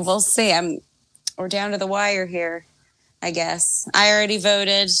 We'll see. We're down to the wire here, I guess. I already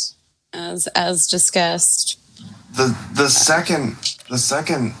voted as discussed. The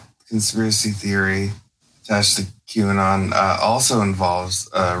second conspiracy theory attached to QAnon also involves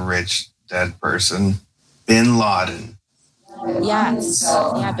a rich dead person, Bin Laden. Yes.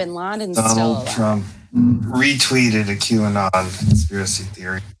 Yeah, Bin Laden's still alive. Donald Trump retweeted a QAnon conspiracy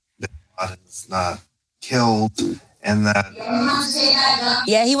theory. Bin Laden's not killed, and that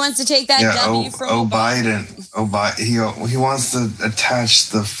he wants to take that W from Biden. He wants to attach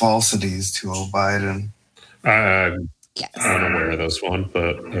the falsities to Biden. I'm unaware of this one,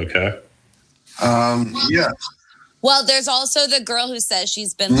 but okay. Well, there's also the girl who says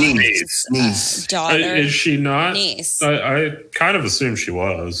she's Bin Laden's niece. Daughter. Is she not? Niece. I kind of assumed she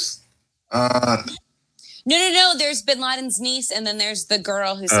was. No. There's Bin Laden's niece, and then there's the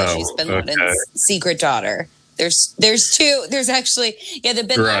girl who says she's Bin Laden's secret daughter. There's two. There's actually, the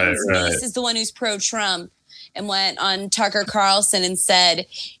Bin Laden's niece is the one who's pro-Trump and went on Tucker Carlson and said,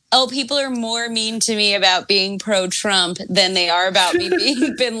 oh, people are more mean to me about being pro-Trump than they are about me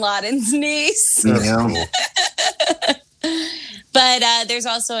being Bin Laden's niece. Yeah. But there's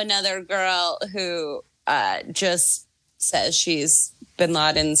also another girl who just says she's Bin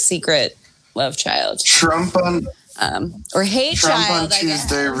Laden's secret love child. Trump on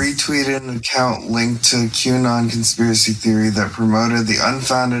Tuesday retweeted an account linked to QAnon conspiracy theory that promoted the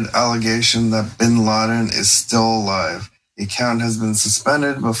unfounded allegation that Bin Laden is still alive. The account has been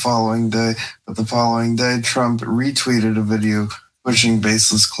suspended the following day, Trump retweeted a video pushing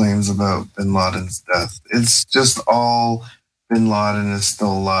baseless claims about Bin Laden's death. It's just all Bin Laden is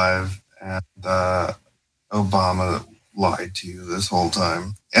still alive, and Obama lied to you this whole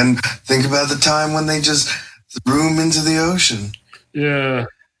time. And think about the time when they just threw him into the ocean. Yeah.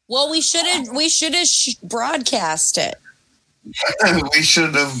 Well, we should have broadcast it. We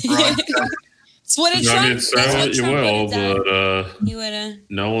should have broadcast. It's what a Trump. Say what you will, but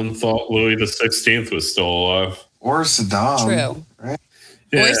no one thought Louis XVI was still alive. Or Saddam. True. Right?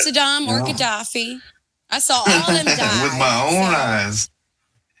 Yeah. Or Saddam or Gaddafi. I saw all of them die. With my own eyes.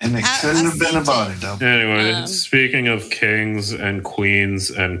 And it couldn't have been a body double. Anyway, speaking of kings and queens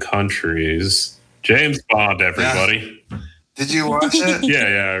and countries, James Bond, everybody. Yeah. Did you watch it?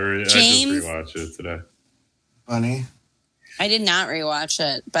 I just rewatched it today. Funny. I did not rewatch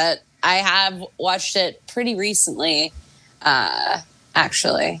it, but I have watched it pretty recently,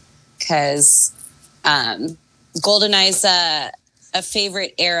 actually, because GoldenEye's a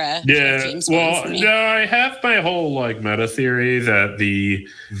favorite era. Yeah, James Bond for me. I have my whole meta theory that the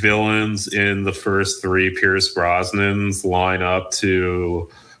villains in the first three Pierce Brosnans line up to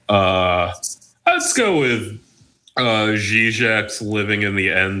let's go with Zizek's living in the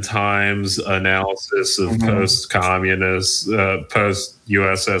end times analysis of post-communist,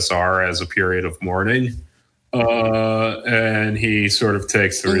 post-USSR as a period of mourning. And he sort of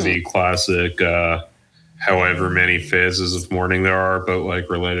takes through the classic, however many phases of mourning there are, but like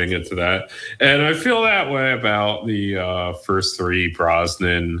relating it to that. And I feel that way about the first three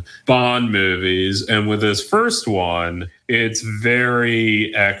Brosnan Bond movies. And with this first one, it's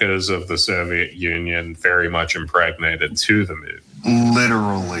very echoes of the Soviet Union, very much impregnated to the movie.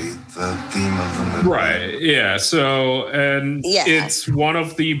 Literally the theme of the movie. Right. Yeah. So, and it's one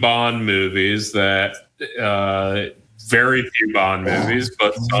of the Bond movies that very few Bond movies,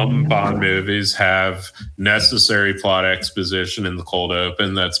 but some Bond movies have necessary plot exposition in the cold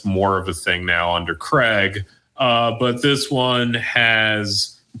open. That's more of a thing now under Craig. But this one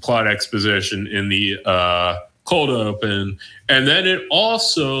has plot exposition in the cold open. And then it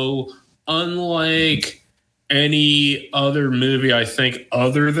also, unlike any other movie, I think,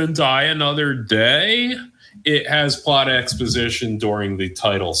 other than Die Another Day, it has plot exposition during the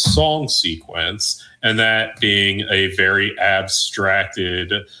title song sequence, and that being a very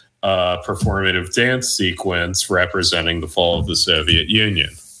abstracted performative dance sequence representing the fall of the Soviet Union.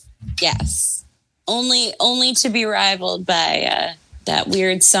 Yes. Only to be rivaled by that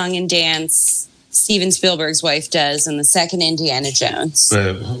weird song and dance Steven Spielberg's wife does in the second Indiana Jones.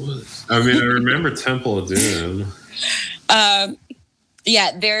 But, I mean, I remember Temple of Doom.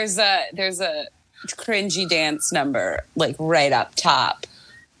 Yeah, there's a cringy dance number like right up top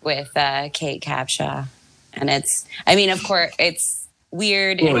with Kate Capshaw, and it's, I mean, of course, it's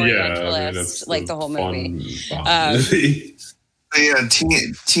weird and orientalist, like the whole movie. Yeah,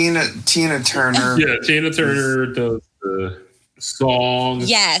 Tina Turner. Yeah, Tina Turner does the song.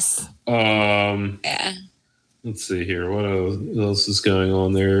 Yes. Yeah. Let's see here. What else is going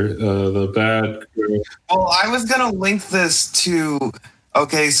on there? The bad girl. Well, I was gonna link this to.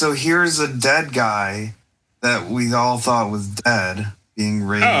 Okay, so here's a dead guy that we all thought was dead being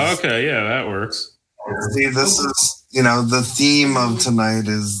raised. Oh, okay, yeah, that works. See, this is, the theme of tonight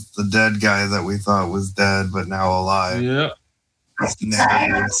is the dead guy that we thought was dead but now alive. Yeah.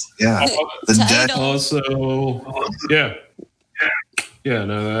 Yeah. The dead. Also, yeah. Yeah,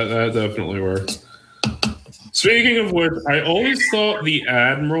 no, that definitely works. Speaking of which, I always thought the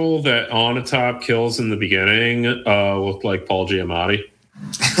admiral that Onatopp kills in the beginning looked like Paul Giamatti.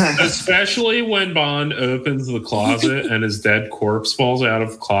 Especially when Bond opens the closet and his dead corpse falls out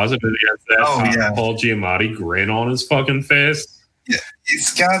of the closet and he has that Paul Giamatti grin on his fucking face. Yeah,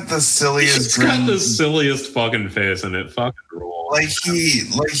 he's got the silliest grin. He's got the silliest fucking face and it fucking rules. Like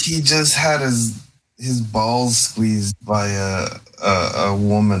he just had his balls squeezed by a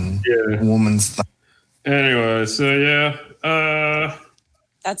woman. Yeah. A woman's thigh. Anyway, so yeah.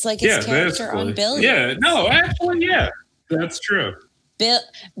 That's like his character on Billions. Yeah, no, actually, yeah. That's true.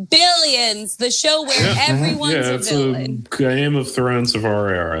 Billions, the show where everyone's a villain. A Game of Thrones of our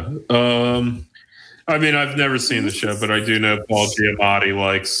era. I mean, I've never seen the show, but I do know Paul Giamatti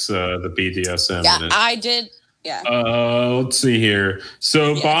likes the BDSM. Yeah, I did. Yeah. Let's see here.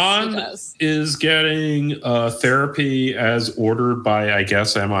 So Bond is getting therapy as ordered by, I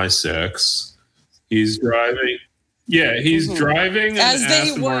guess, MI6. He's driving. Yeah, he's driving as an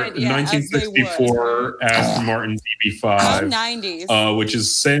they would, 1964 Aston Martin DB5, 90s, which is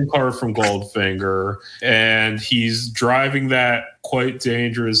the same car from Goldfinger, and he's driving that quite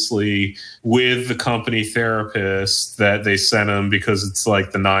dangerously with the company therapist that they sent him because it's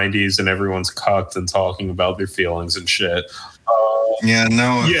like the 90s and everyone's cucked and talking about their feelings and shit.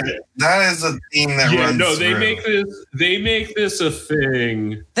 That is a theme that runs through. They make this a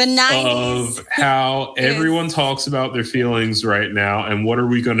thing. The 90s of how everyone talks about their feelings right now, and what are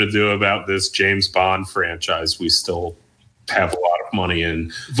we going to do about this James Bond franchise we still have a lot of money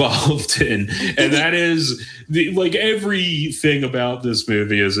involved in, and that is like everything about this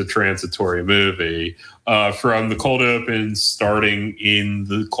movie is a transitory movie. From the cold open starting in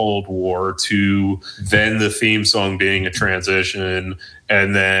the Cold War to then the theme song being a transition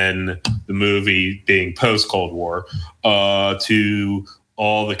and then the movie being post-Cold War, to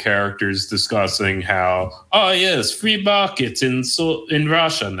all the characters discussing how, oh yes, free market in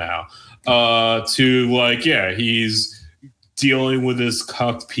Russia now, to like, yeah, he's dealing with this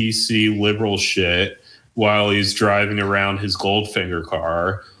cucked PC liberal shit while he's driving around his Goldfinger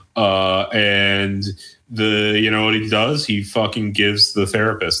car. And you know what he does? He fucking gives the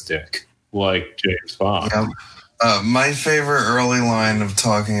therapist dick, like James Bond. Yeah. My favorite early line of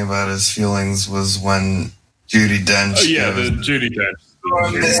talking about his feelings was when Judi Dench. Oh, yeah, the Judi Dench.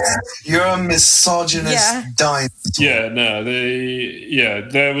 You're a misogynist dinosaur. Yeah, no,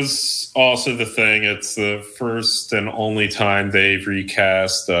 that was also the thing. It's the first and only time they've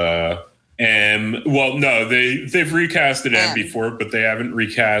recast Well, no, they've recasted M before, but they haven't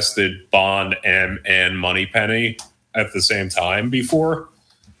recasted Bond, M, and Moneypenny at the same time before.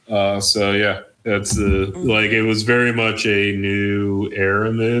 So yeah, that's it was very much a new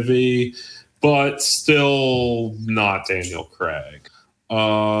era movie, but still not Daniel Craig.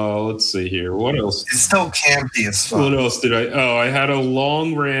 Let's see here. What else? It's still campy as fuck. What else did I had a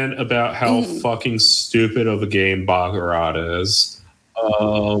long rant about how fucking stupid of a game Baccarat is.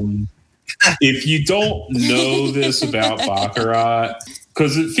 If you don't know this about Baccarat,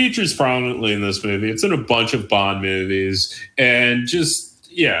 because it features prominently in this movie, it's in a bunch of Bond movies, and just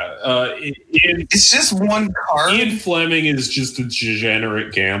it's just one card. Ian Fleming is just a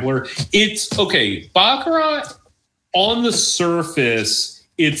degenerate gambler. It's okay. Baccarat, on the surface,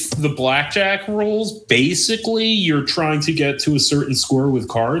 it's the blackjack rules. Basically, you're trying to get to a certain score with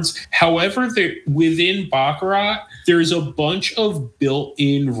cards. However, within Baccarat, there's a bunch of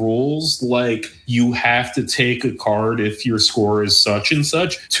built-in rules, like you have to take a card if your score is such and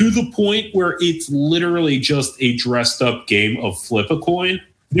such, to the point where it's literally just a dressed-up game of flip a coin.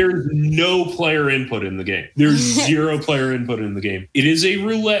 There's no player input in the game. There's zero player input in the game. It is a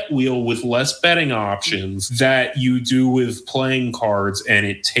roulette wheel with less betting options that you do with playing cards, and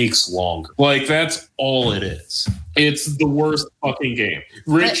it takes longer. Like, that's all it is. It's the worst fucking game.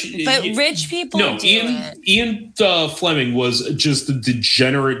 But rich people do it. Ian Fleming was just a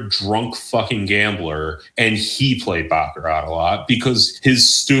degenerate, drunk fucking gambler, and he played Baccarat a lot because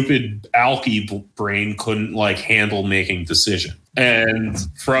his stupid alky brain couldn't handle making decisions. And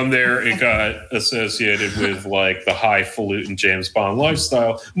from there, it got associated with the highfalutin James Bond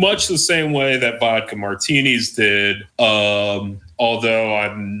lifestyle, much the same way that vodka martinis did. Although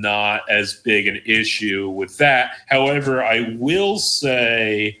I'm not as big an issue with that. However, I will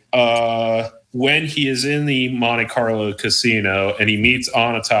say when he is in the Monte Carlo casino and he meets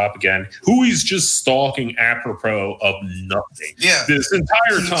Onatopp again, who he's just stalking apropos of nothing. Yeah. This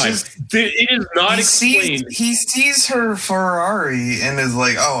entire time. It is not explained. He sees her Ferrari and is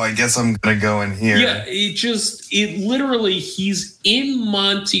like, oh, I guess I'm going to go in here. Yeah, he's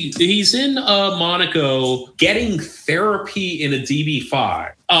in Monaco getting therapy in a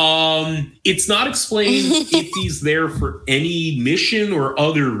DB5. It's not explained if he's there for any mission or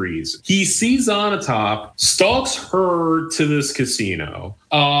other reason. He sees Onatopp, stalks her to this casino.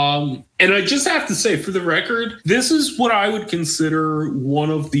 And I just have to say, for the record, this is what I would consider one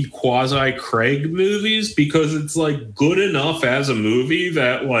of the quasi-Craig movies, because it's good enough as a movie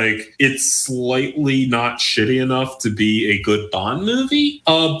that it's slightly not shitty enough to be a good Bond movie,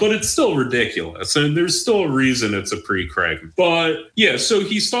 but it's still ridiculous, and there's still a reason it's a pre-Craig. But yeah, so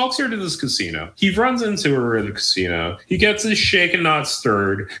he stalks her to this casino. He runs into her at the casino. He gets his shaken not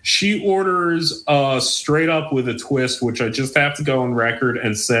stirred. She orders straight up with a twist, which I just have to go on record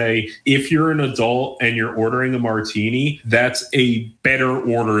and say, if you're an adult and you're ordering a martini, that's a better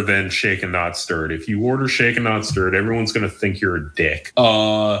order than shaken not stirred. If you order shaken not stirred, everyone's going to think you're a dick.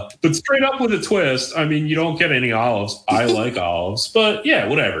 But straight up with a twist, I mean, you don't get any olives. I like olives, but yeah,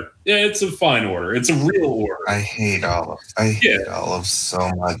 whatever. Yeah, it's a fine order. It's a real order. I hate olives. I hate olives so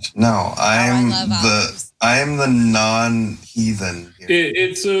much. No, I am the non-heathen here.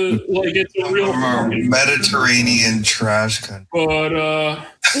 It's a real Mediterranean trash country. But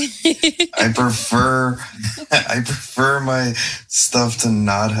I prefer my stuff to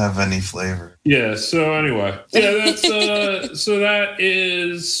not have any flavor. Yeah, so anyway. Yeah, that's so that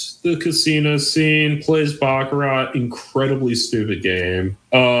is the casino scene. Plays Baccarat, incredibly stupid game.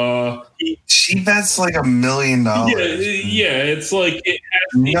 She bets $1 million. Yeah, it's it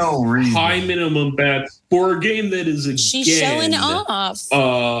has no reason. High minimum bets for a game that is she's showing off.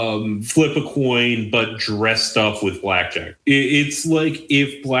 Flip a coin, but dressed up with blackjack. It's like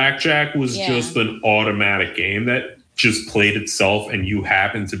if blackjack was just an automatic game that just played itself, and you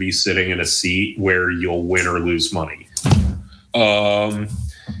happen to be sitting in a seat where you'll win or lose money.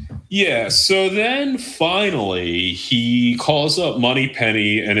 Yeah, so then finally he calls up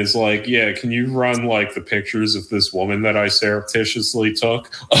Moneypenny and is like, yeah, can you run the pictures of this woman that I surreptitiously took?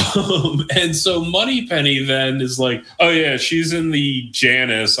 And so Moneypenny then is like, oh yeah, she's in the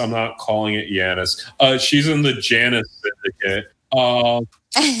Janus. I'm not calling it Janus. She's in the Janus syndicate.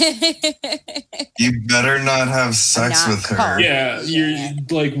 You better not have sex with her. Yeah,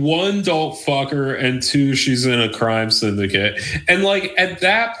 you're one, don't fuck her, and two, she's in a crime syndicate. And at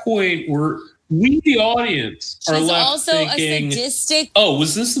that point, we the audience are left also thinking, a sadistic. Oh,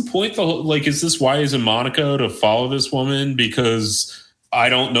 was this the point? Is this why he's in Monaco, to follow this woman? Because I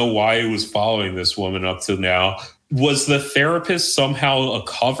don't know why he was following this woman up to now. Was the therapist somehow a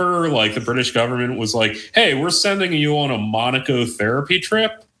cover? The British government was like, hey, we're sending you on a Monaco therapy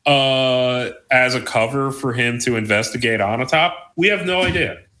trip? as a cover for him to investigate Onatop? We have no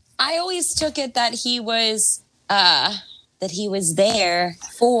idea. I always took it that he was there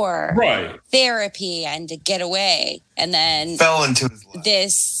for therapy and to get away, and then fell into his lap.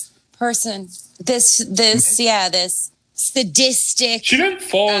 This person, this sadistic. She didn't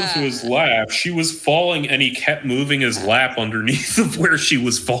fall into his lap. She was falling, and he kept moving his lap underneath of where she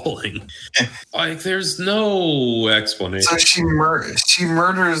was falling. Like, there's no explanation. So she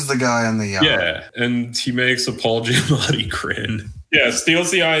murders the guy on the yacht. Yeah, and he makes a Paul Giamatti grin. Yeah,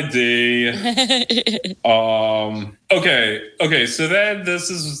 steals the ID. Okay, so then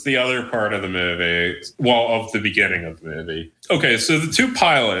this is the other part of the movie. Well, of the beginning of the movie. Okay, so the two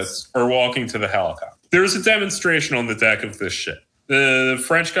pilots are walking to the helicopter. There's a demonstration on the deck of this ship. The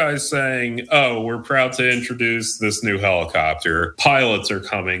French guy is saying, "Oh, we're proud to introduce this new helicopter. Pilots are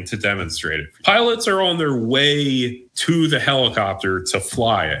coming to demonstrate it." Pilots are on their way to the helicopter to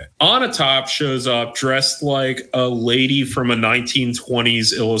fly it. Onatop shows up dressed like a lady from a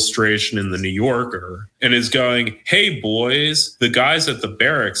 1920s illustration in the New Yorker and is going, "Hey, boys, the guys at the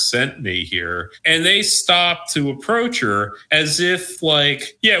barracks sent me here." And they stop to approach her as if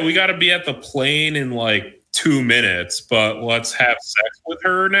like, yeah, we got to be at the plane in like 2 minutes, but let's have sex with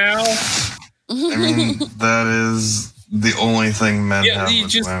her now. I mean, that is the only thing men have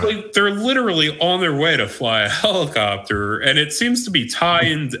with women. Like, they're literally on their way to fly a helicopter, and it seems to be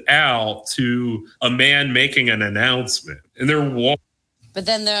timed out to a man making an announcement, and they're walking. But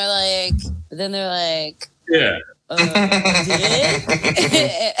then they're like, yeah. Did?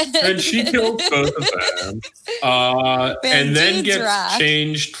 And she killed both of them, and then gets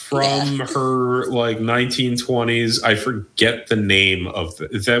changed from her like 1920s. I forget the name of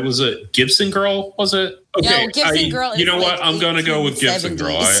that. Was a Gibson Girl? Was it? Okay, no, Gibson Girl. You know like what? I'm gonna go with Gibson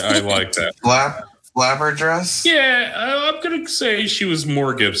Girl. I like that. Flapper dress. Yeah, I'm gonna say she was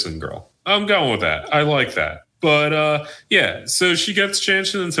more Gibson Girl. I'm going with that. I like that. But yeah, so she gets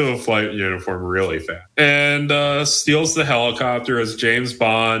changed into a flight uniform really fast and steals the helicopter as James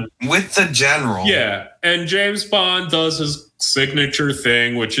Bond. With the general. Yeah, and James Bond does his signature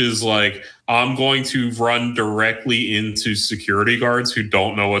thing, which is like, I'm going to run directly into security guards who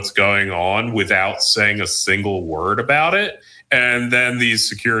don't know what's going on without saying a single word about it. And then these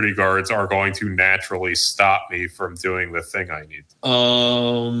security guards are going to naturally stop me from doing the thing I need.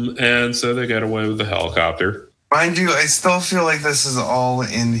 And so they get away with the helicopter. Mind you, I still feel like this is all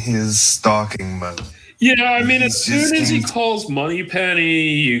in his stalking mode. Yeah, I mean, as soon as he calls Moneypenny,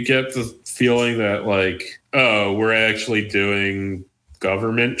 you get the feeling that, like, oh, we're actually doing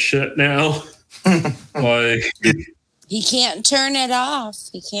government shit now. Like, he can't turn it off.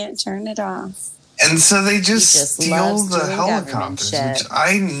 And so they just steal the helicopters, which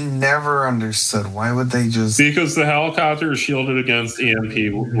I never understood. Why would they just... Because the helicopter is shielded against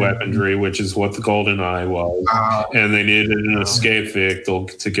EMP weaponry, which is what the GoldenEye was. And they needed an escape vehicle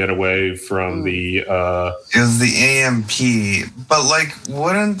to get away from the... It was the AMP. But, like,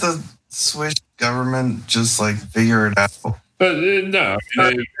 wouldn't the Swiss government just, like, figure it out? But, no.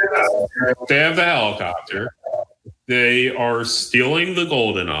 They have the helicopter. They are stealing the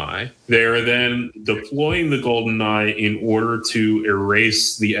GoldenEye. They are then deploying the GoldenEye in order to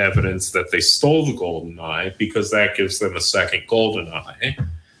erase the evidence that they stole the GoldenEye, because that gives them a second GoldenEye.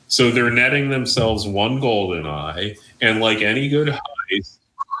 So they're netting themselves one GoldenEye, and like any good heist,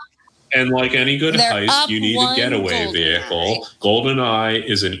 you need a getaway vehicle. GoldenEye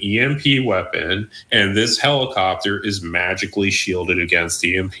is an EMP weapon, and this helicopter is magically shielded against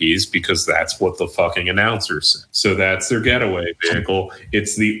EMPs because that's what the fucking announcer said. So that's their getaway vehicle.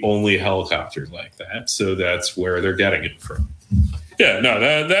 It's the only helicopter like that, so that's where they're getting it from. Yeah,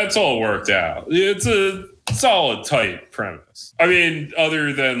 no, that's all worked out. It's a solid, tight premise. I mean,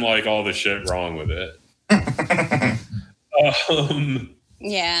 other than like all the shit wrong with it.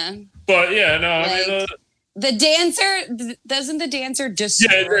 Yeah. But yeah, no, like, I mean, the dancer, doesn't the dancer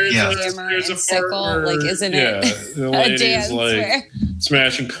destroy the hammer and sickle? Like, isn't it the a dance like where...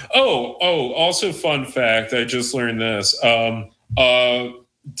 smashing? Oh, also fun fact, I just learned this.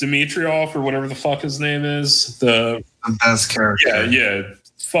 Dimitrov, or whatever the fuck his name is, the best character. Yeah.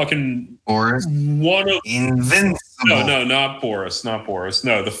 Fucking Boris. One of Invincible. No, not Boris.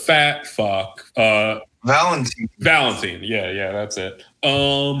 No, the fat fuck. Valentine. Yeah, that's it.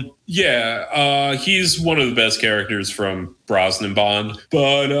 He's one of the best characters from Brosnan Bond,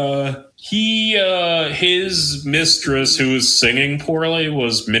 but his mistress, who was singing poorly,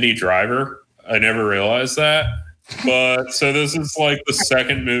 was Minnie Driver. I never realized that. But so this is like the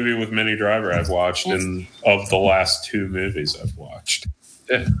second movie with Minnie Driver I've watched, and of the last two movies I've watched.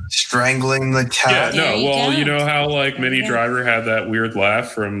 strangling the cat. Yeah, There no. you Well, go. you know how like Minnie go. Driver had that weird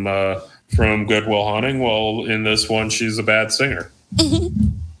laugh from Good Will Hunting. Well, in this one, she's a bad singer.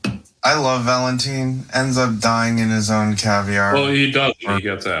 I love Valentine. Ends up dying in his own caviar. Well, he does when he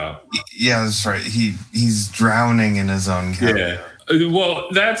gets out. Yeah, that's right. He's drowning in his own caviar. Yeah. Well,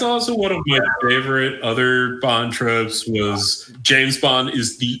 that's also one of my favorite other Bond tropes was James Bond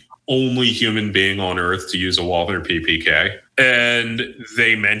is the only human being on Earth to use a Walther PPK. And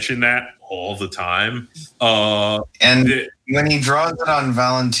they mention that all the time. And when he draws it on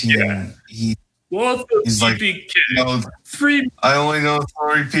Valentine, Well, he's like, PPK. Three. I only know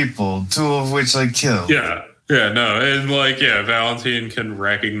 3 people, 2 of which I killed. Yeah. Yeah, no. And Valentine can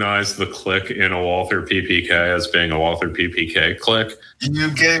recognize the click in a Walther PPK as being a Walther PPK click. You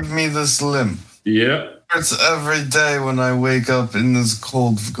gave me this limp. Yeah. It's every day when I wake up in this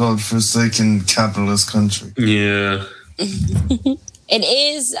cold, godforsaken capitalist country. Yeah. It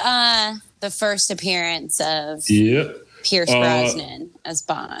is the first appearance of Yep. Pierce Brosnan as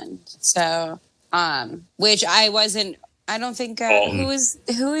Bond. So, which I don't think who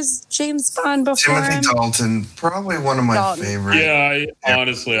is James Bond before Timothy him? Dalton, probably one of my favorites. Yeah,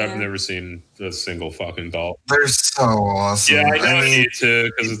 honestly, I've never seen a single fucking doll. They're so awesome. Yeah, I need to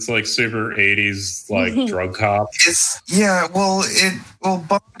because it's like super 80s like drug cop.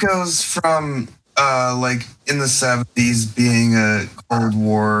 Bond goes from like in the 70s being a Cold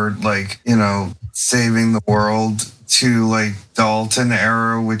War, like, you know, saving the world to like Dalton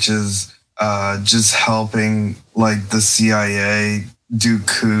era, which is just helping like the CIA do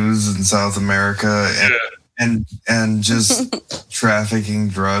coups in South America and just trafficking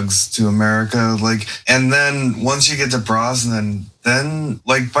drugs to America. Like, and then once you get to Brosnan, then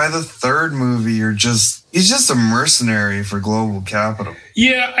like by the 3rd movie, he's just a mercenary for global capital.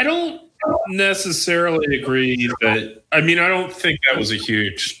 Yeah, I don't necessarily agree that. I mean, I don't think that was a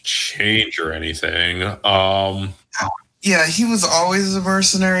huge change or anything. Yeah, he was always a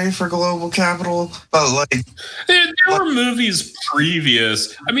mercenary for global capital, but like there were movies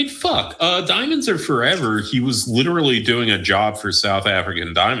previous. I mean, fuck, Diamonds Are Forever. He was literally doing a job for South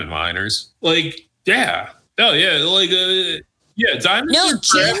African diamond miners. Like, yeah, oh yeah, like yeah, Diamonds No, Are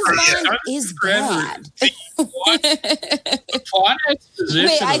James Forever. Bond is bad. The plot exposition.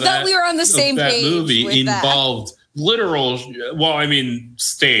 Wait, I thought we were on the same that page movie with that. involved literal. Well, I mean,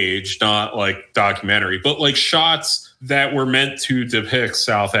 stage, not like documentary, but like shots that were meant to depict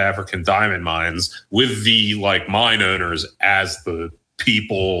South African diamond mines with the like mine owners as the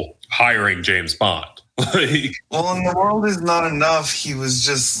people hiring James Bond. Like, well, in The World Is Not Enough, he was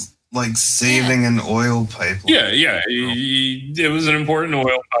just like saving an oil pipeline. yeah. It was an important oil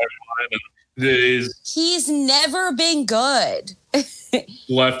pipeline. And he's never been good.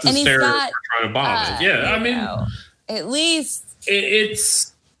 left And us he's there got, trying to bomb it. Yeah, I mean, at least it's.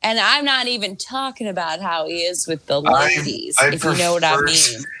 And I'm not even talking about how he is with the ladies, if you know what I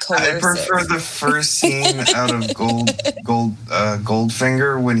mean. I prefer the first scene out of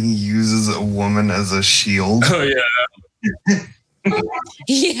Goldfinger when he uses a woman as a shield. Oh yeah.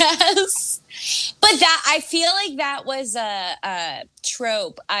 Yes. But that I feel like that was a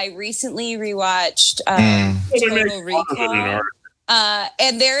trope. I recently rewatched Total Recall.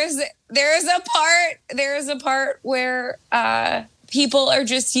 And there is a part where people are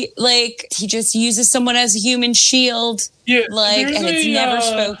just like, he just uses someone as a human shield. Yeah, like, and it's never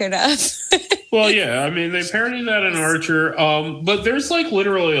spoken of. Well, yeah, I mean, they parodied that in Archer. But there's like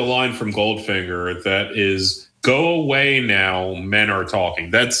literally a line from Goldfinger that is, "Go away now, men are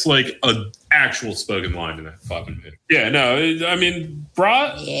talking." That's like an actual spoken line in that fucking movie. Yeah, no, I mean,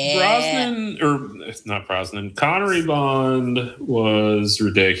 Brosnan, or it's not Brosnan, Connery Bond was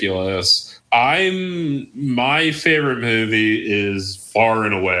ridiculous. My favorite movie is far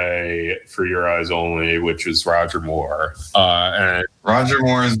and away For Your Eyes Only, which is Roger Moore. And Roger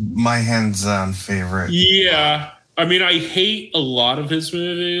Moore is my hands-down favorite. Yeah. I mean, I hate a lot of his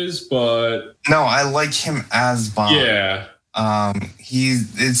movies, but no, I like him as Bond. Yeah.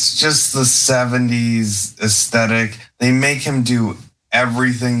 It's just the 70s aesthetic. They make him do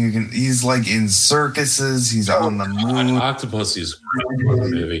everything you can. He's like in circuses. He's on the moon. Octopussy is a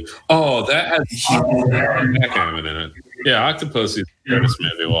great movie. Oh, that has backgammon in it. Yeah, Octopussy is the greatest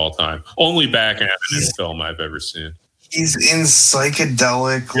movie of all time. Only backgammon in film I've ever seen. He's in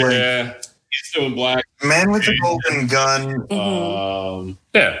psychedelic. Yeah, he's doing Black Man with the Golden Gun.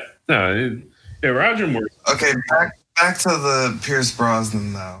 Roger Moore. Okay, back to the Pierce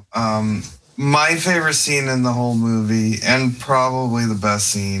Brosnan though. My favorite scene in the whole movie, and probably the best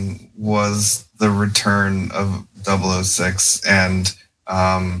scene, was the return of 006 and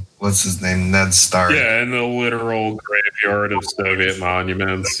what's his name? Ned Stark. Yeah, in the literal graveyard of Soviet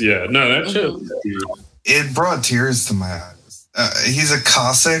monuments. Yeah, no, that shit. It brought tears to my eyes. He's a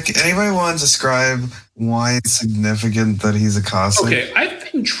Cossack. Anybody want to describe why it's significant that he's a Cossack? Okay,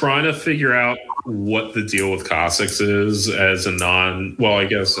 I've been trying to figure out what the deal with Cossacks is as a well, I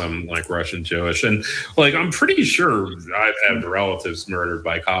guess I'm like Russian Jewish, and like I'm pretty sure I've had relatives murdered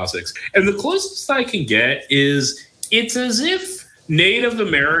by Cossacks. And the closest I can get is it's as if Native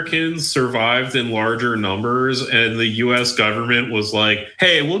Americans survived in larger numbers and the US government was like,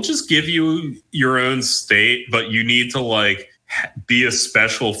 hey, we'll just give you your own state, but you need to like be a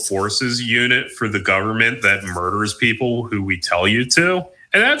special forces unit for the government that murders people who we tell you to.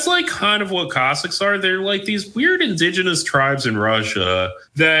 And that's like kind of what Cossacks are. They're like these weird indigenous tribes in Russia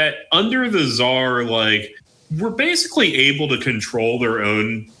that under the Tsar, like, were basically able to control their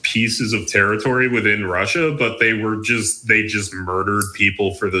own pieces of territory within Russia, but they just murdered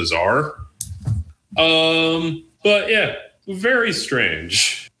people for the Tsar. But yeah, very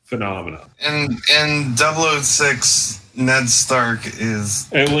strange phenomenon. And 006, Ned Stark is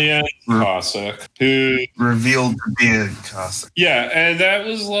Alien Cossack, who revealed to be a Cossack. Yeah, and that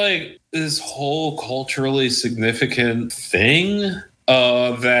was like this whole culturally significant thing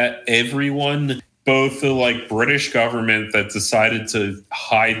that everyone, both the like British government that decided to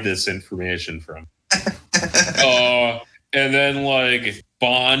hide this information from, and then like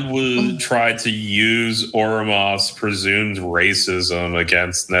Bond tried to use Oromov's presumed racism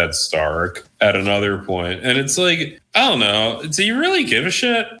against Ned Stark at another point. And it's like, I don't know. Do you really give a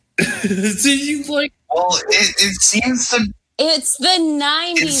shit? Do you like... Well, it seems to... It's the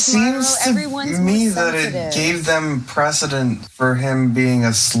 90s, It seems to everyone's me more that sensitive. it gave them precedent for him being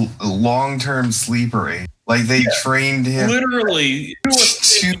a long-term sleeper agent. Like, they trained him... Literally, in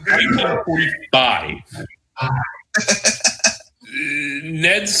 1945...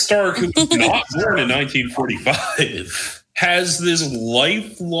 Ned Stark, who was not born in 1945, has this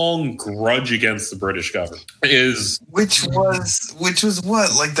lifelong grudge against the British government. Which was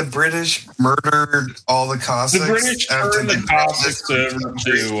what? Like the British murdered all the Cossacks? The British turned the Cossacks over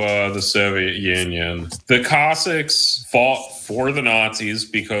to the Soviet Union. The Cossacks fought for the Nazis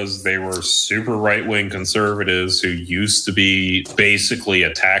because they were super right-wing conservatives who used to be basically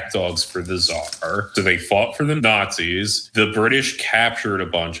attack dogs for the Tsar. So they fought for the Nazis. The British captured a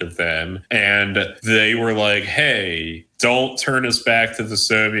bunch of them, and they were like, hey, don't turn us back to the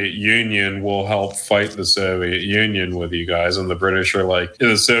Soviet Union. We'll help fight the Soviet Union with you guys. And the British are like,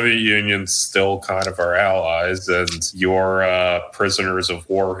 the Soviet Union's still kind of our allies, and you're prisoners of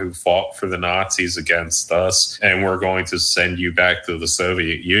war who fought for the Nazis against us, and we're going to send you back to the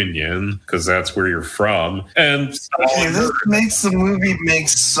Soviet Union because that's where you're from. And okay, this makes the movie make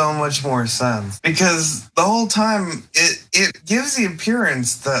so much more sense, because the whole time it gives the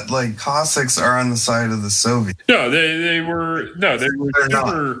appearance that like Cossacks are on the side of the Soviets. No, they were They're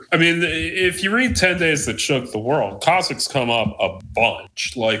never. I mean, if you read 10 Days That Shook the World, Cossacks come up a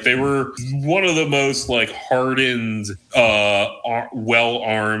bunch. Like, they were one of the most like hardened,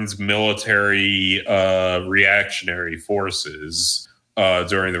 well-armed military reactionary forces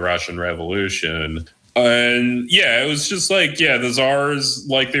during the Russian Revolution. And yeah, it was just like, yeah, the Tsars,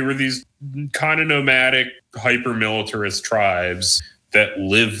 like, they were these kind of nomadic, hyper-militarist tribes that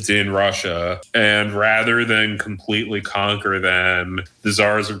lived in Russia. And rather than completely conquer them, the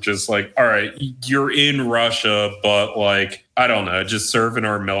Tsars are just like, all right, you're in Russia, but like, I don't know, just serve in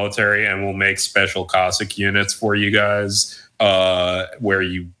our military and we'll make special Cossack units for you guys where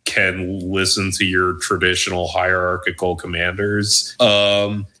you can listen to your traditional hierarchical commanders.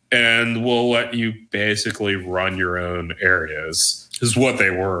 And we'll let you basically run your own areas, is what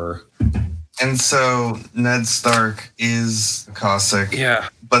they were. And so Ned Stark is a Cossack. Yeah.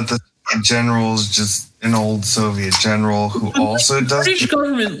 But the general is just an old Soviet general who also does... The British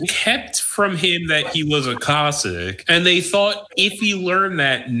government kept from him that he was a Cossack, and they thought if he learned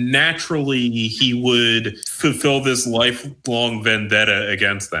that, naturally he would fulfill this lifelong vendetta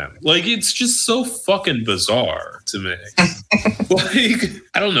against them. Like, it's just so fucking bizarre to me. Like,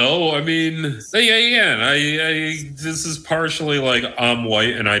 I don't know. I mean, again, this is partially like I'm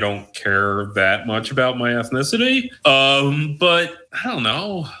white and I don't care that much about my ethnicity. But I don't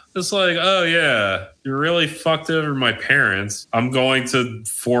know. It's like, oh yeah, you really fucked over my parents. I'm going to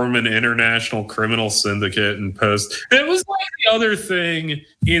form an international criminal syndicate and post. It was like the other thing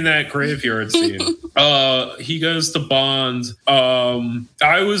in that graveyard scene. He goes to Bond.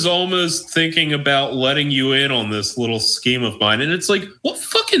 I was almost thinking about letting you in on this little scheme of mine. And it's like, what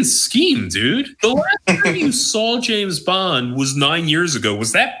fucking scheme, dude? The last time you saw James Bond was 9 years ago.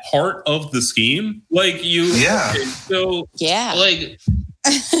 Was that part of the scheme? Like you, Yeah. So Yeah. like.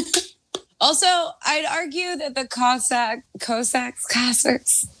 Also, I'd argue that the Cossacks,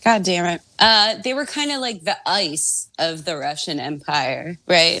 God damn it, they were kind of like the ice of the Russian Empire,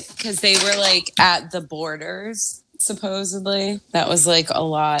 right? Because they were like at the borders, supposedly. That was like a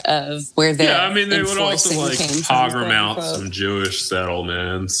lot of where they they would also like pogrom out some Jewish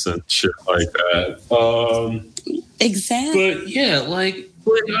settlements and shit like that. Exactly. But yeah, I'm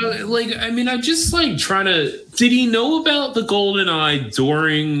just like trying to. Did he know about the GoldenEye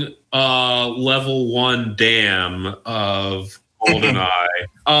during level 1 dam of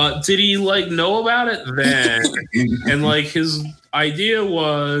GoldenEye? Did he like know about it then? And like his idea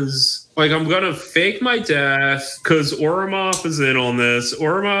was like, I'm gonna fake my death because Ourumov is in on this.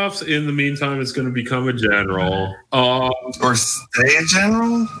 Ourumov, in the meantime, is gonna become a general. Or stay a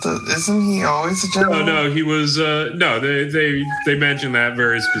general? Isn't he always a general? No, he was. No, they mentioned that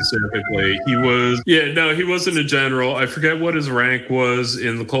very specifically. He wasn't a general. I forget what his rank was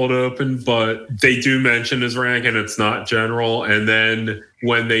in the cold open, but they do mention his rank, and it's not general. And then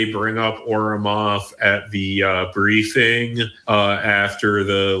when they bring up Ourumov at the briefing after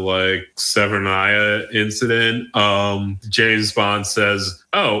the like Severnaya incident, James Bond says,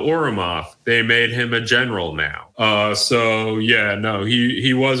 "Oh, Ourumov, they made him a general now." So yeah, no,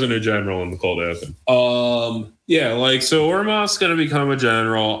 he wasn't a general in the cold open. So Ourumov's gonna become a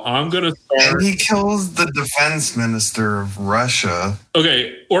general. I'm gonna start. And he kills the defense minister of Russia.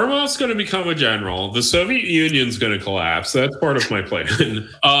 Okay, Ourumov's gonna become a general. The Soviet Union's gonna collapse. That's part of my plan.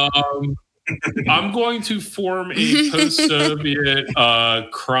 I'm going to form a post-Soviet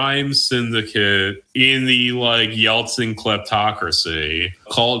crime syndicate in the like Yeltsin kleptocracy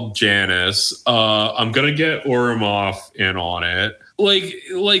called Janus. I'm gonna get Ourumov in on it.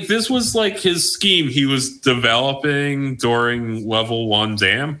 Like this was like his scheme he was developing during level 1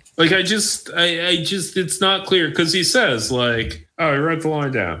 dam. Like I just it's not clear because he says like, oh, he wrote the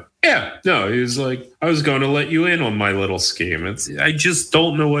line down. Yeah, no, he was like, I was going to let you in on my little scheme. I just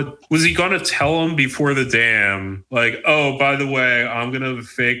don't know what was he going to tell him before the dam? Like, oh, by the way, I'm going to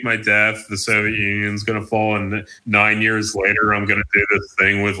fake my death. The Soviet Union's going to fall, and 9 years later, I'm going to do this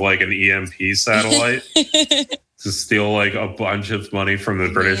thing with like an EMP satellite to steal like a bunch of money from the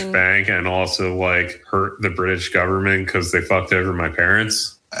British bank and also like hurt the British government because they fucked over my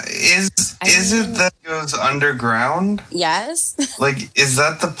parents. Is it that it goes underground? Yes. Like, is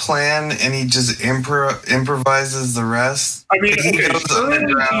that the plan and he just improvises the rest? I mean, he goes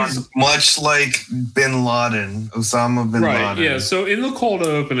underground, much like Bin Laden, Osama Bin Laden. Yeah, so in the cold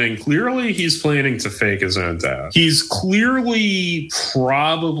opening, clearly he's planning to fake his own death. He's clearly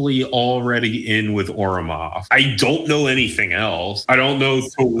probably already in with Ourumov. I don't know anything else. I don't know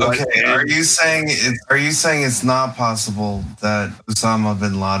to what end. Are you saying it's not possible that Osama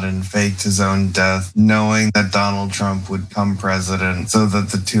Bin Laden faked his own death knowing that Donald Trump would come president so that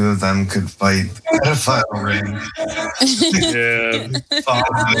the two of them could fight the pedophile ring? Yeah.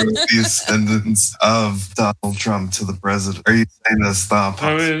 Following the ascendance of Donald Trump to the president. Are you saying that's not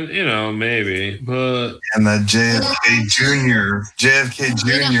possible? I mean, maybe, but... And that JFK Jr. is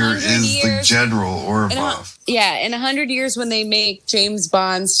the General Ourumov. Yeah, in 100 years when they make James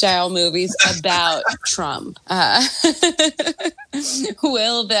Bond style movies about Trump,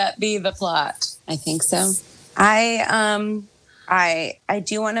 will that be the plot? I think so. I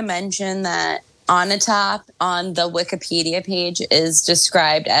do want to mention that Onatopp on the Wikipedia page is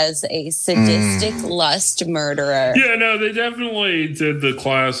described as a sadistic lust murderer. Yeah, no, they definitely did the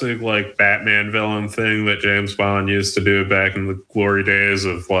classic like Batman villain thing that James Bond used to do back in the glory days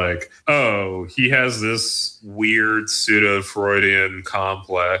of like, oh, he has this weird pseudo-Freudian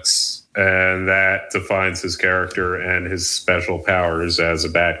complex and that defines his character and his special powers as a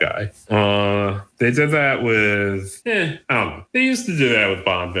bad guy. They did that with, I don't know. They used to do that with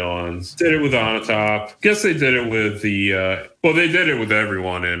Bond villains. Did it with Onatopp. Guess they did it with the, they did it with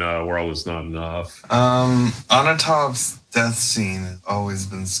everyone in World Is Not Enough. Onatopp's death scene has always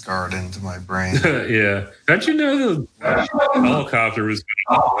been scarred into my brain. Yeah. How'd you know the helicopter was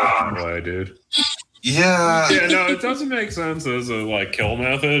going to fly, dude? Yeah. Yeah, no, it doesn't make sense as a like kill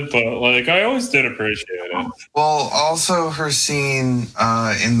method, but like I always did appreciate it. Well, also her scene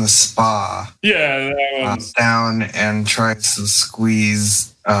in the spa, Yeah, that one's down and tries to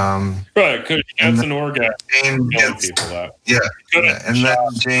squeeze. right because she and gets an orgasm James killing gets, people out. yeah, Could've and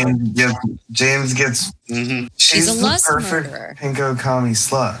then James gets. Mhm. She's He's a the lust perfect murderer. Pinko Kami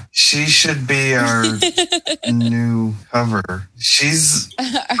slut. She should be our new cover. She's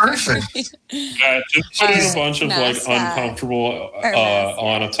perfect. Yeah, just put in a bunch of like Mascot. uncomfortable Or mascot.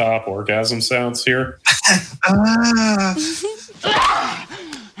 on a top orgasm sounds here.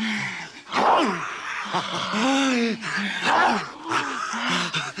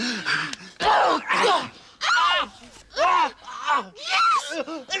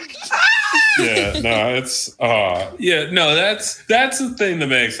 Yeah, no, it's that's the thing that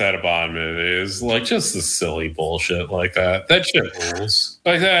makes that a Bond movie is like just the silly bullshit like that. That shit rules.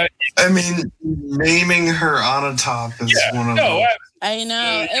 Like that. I mean, naming her on a top is one of No, the. I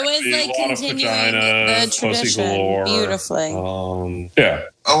know. It was a like lot of continuing the vaginas, pussy tradition galore. beautifully. Yeah.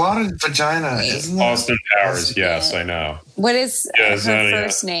 A lot of vagina, Wait. isn't that? Austin Powers, yes, I know. What is Yeah, her Xenia.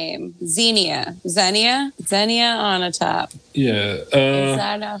 first name? Xenia. Xenia on a top. Yeah. Is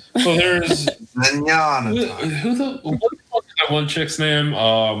that a- Well, there's Vagina on a top. who the what the fuck is that one chick's name?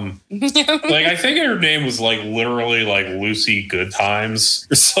 Like I think her name was like literally like Lucy Goodtimes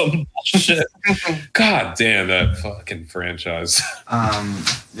or some bullshit. God damn that fucking franchise.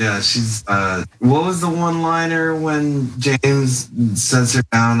 Yeah, she's. What was the one-liner when James sets her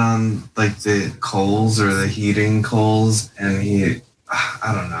down on like the coals or the heating coals, and he.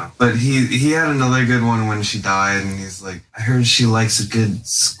 I don't know, but he had another good one when she died, and he's like, "I heard she likes a good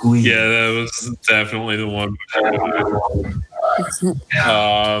squeeze." Yeah, that was definitely the one.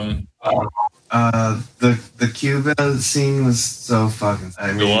 The Cuban scene was so fucking. I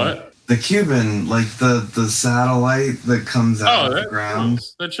mean, The what? The Cuban, like the satellite that comes out of the that ground.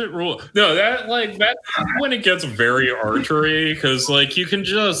 rules. That shit rule. No, that when it gets very archery because like you can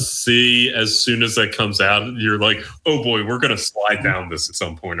just see as soon as that comes out, you're like, oh boy, we're gonna slide down this at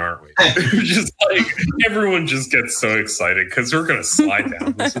some point, aren't we? Just like everyone just gets so excited because we're gonna slide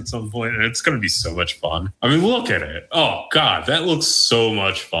down this at some point, and it's gonna be so much fun. I mean, look at it. Oh god, that looks so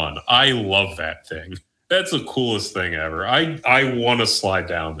much fun. I love that thing. That's the coolest thing ever. I want to slide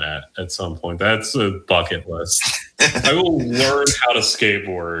down that at some point. That's a bucket list. I will learn how to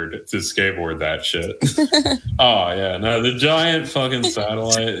skateboard that shit. Oh yeah, no, the giant fucking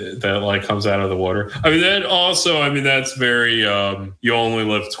satellite that like comes out of the water. I mean that also. I mean that's very. You only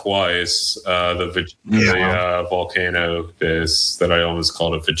live twice. The volcano base that I almost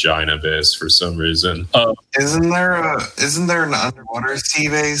called a vagina base for some reason. Isn't there an underwater sea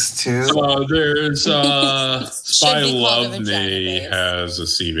base too? There's Spy be called a Love vagina Me base. has a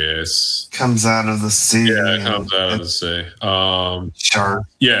sea base. Comes out of the sea. Yeah, it comes out of the sea. Shark.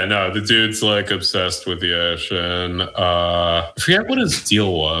 Yeah, no, the dude's like obsessed with the ocean. I forget what his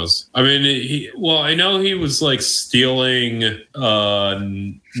deal was. I mean, I know he was like stealing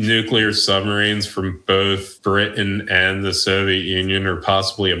nuclear submarines from both Britain and the Soviet Union, or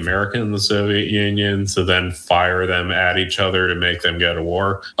possibly America and the Soviet Union, to then fire them at each other to make them go to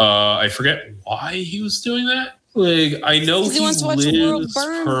war. I forget why he was doing that. Like, I know 'Cause he he wants to watch the world lives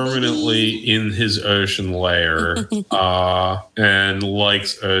burn, permanently in his ocean lair and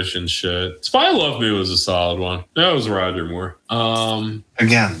likes ocean shit. Spy Love Me was a solid one. That was Roger Moore.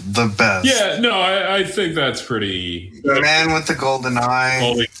 Again, the best. Yeah, no, I think that's pretty. The Man with the Golden Eye.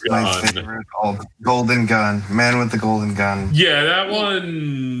 Golden My Gun. favorite. Golden Gun. Man with the Golden Gun. Yeah, that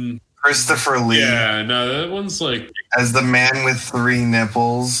one. Christopher Lee Yeah, no, that one's like. as the man with three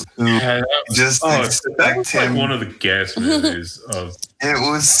nipples who Yeah, just that expect was like him. one of the gas movies of. It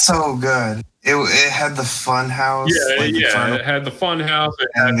was so good. It had the fun house. Yeah, like the yeah. fun- It had the fun house. It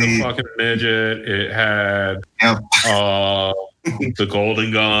had And the the- fucking midget. It had Yep. the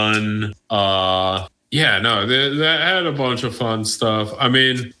Golden Gun. Yeah, no, that had a bunch of fun stuff. I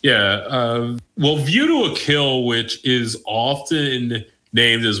mean, yeah. View to a Kill, which is often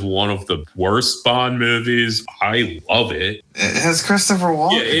named as one of the worst Bond movies. I love it. It has Christopher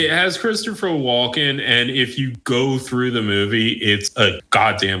Walken. Yeah, it has Christopher Walken, and if you go through the movie, it's a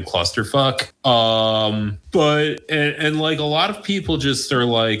goddamn clusterfuck. But like a lot of people just are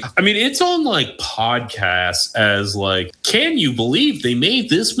like, I mean, it's on like podcasts as like, can you believe they made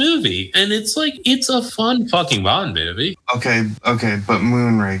this movie? And it's like, it's a fun fucking Bond movie. Okay, but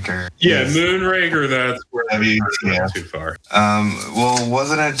Moonraker. Yeah, is- Moonraker, that's where WTF. too far. Well,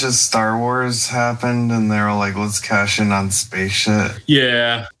 wasn't it just Star Wars happened and they were like, let's cash in on space shit?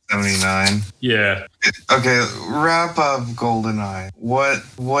 Yeah. 79. Yeah. Okay, wrap up GoldenEye.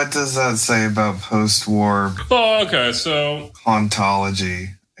 What does that say about post-war Oh, okay. So, hauntology,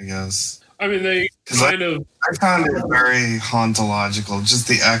 I guess? I mean, they kind of... I found it very hauntological, just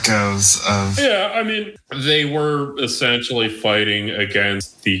the echoes of... Yeah, I mean, they were essentially fighting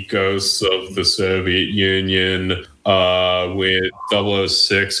against the ghosts of the Soviet Union, with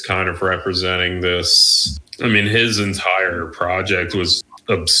 006 kind of representing this. I mean, his entire project was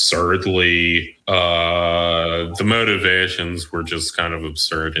absurdly... the motivations were just kind of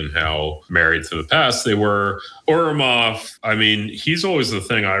absurd in how married to the past they were. Ourumov, I mean, he's always the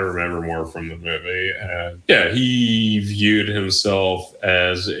thing I remember more from the movie. And yeah, he viewed himself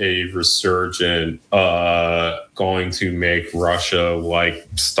as a resurgent, going to make Russia like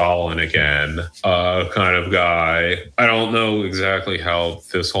Stalin again, kind of guy. I don't know exactly how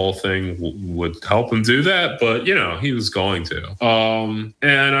this whole thing would help him do that, but you know, he was going to.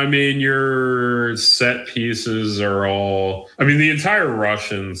 And I mean, your set pieces are all, I mean, the entire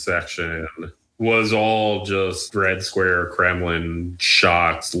Russian section was all just red square Kremlin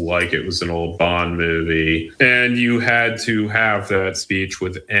shots like it was an old Bond movie. And you had to have that speech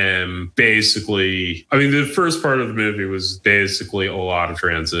with M basically. I mean, the first part of the movie was basically a lot of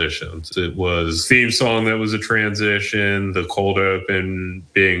transitions. It was theme song that was a transition, the cold open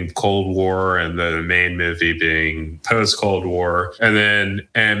being Cold War, and the main movie being post-Cold War. And then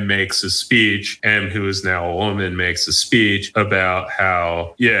M makes a speech. M, who is now a woman, makes a speech about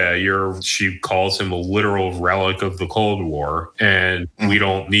how, yeah, she calls him a literal relic of the Cold War, and we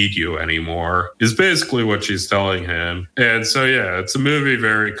don't need you anymore, is basically what she's telling him. And so, yeah, it's a movie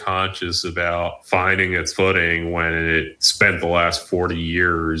very conscious about finding its footing when it spent the last 40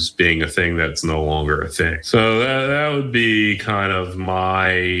 years being a thing that's no longer a thing. So that would be kind of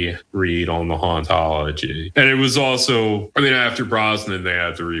my read on the hauntology. And it was also, I mean, after Brosnan, they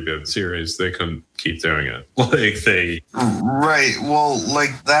had to reboot the series. They couldn't keep doing it. Right. Well,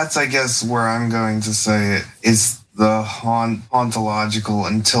 like, that's, I guess, where I'm going to say it is the hauntological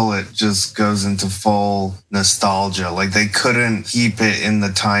until it just goes into full nostalgia. Like, they couldn't keep it in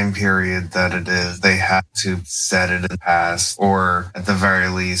the time period that it is. They had to set it in the past, or at the very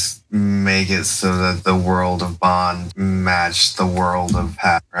least make it so that the world of Bond matched the world of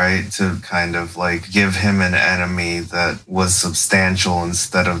Pat, right? To kind of like give him an enemy that was substantial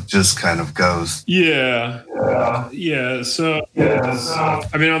instead of just kind of ghost. Yeah. So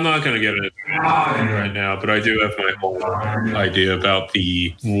I mean, I'm not going to get it right now, but I do have my whole idea about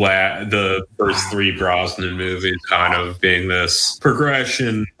the first three Brosnan movies kind of being this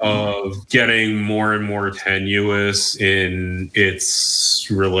progression of getting more and more tenuous in its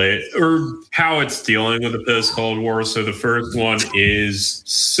or how it's dealing with the post-Cold War. So the first one is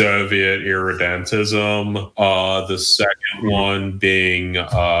Soviet irredentism. The second one being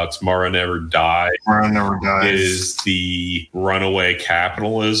Tomorrow Never Dies. Tomorrow Never Dies is the runaway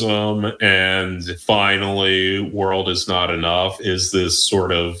capitalism. And finally, World Is Not Enough is this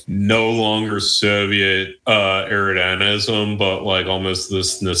sort of no longer Soviet irredentism, but like almost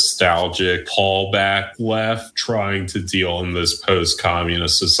this nostalgic callback left trying to deal in this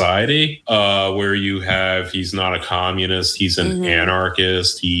post-communist society, where you have, he's not a communist, he's an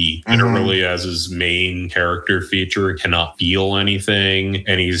anarchist. He literally, as his main character feature, cannot feel anything,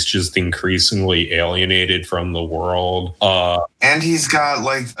 and he's just increasingly alienated from the world. And he's got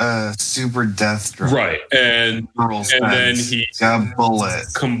like a super death drop. Right. And then he's got a bullet.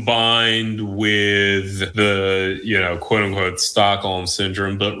 Combined with the, quote unquote Stockholm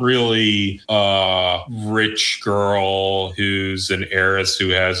syndrome, but really rich girl who's an heiress who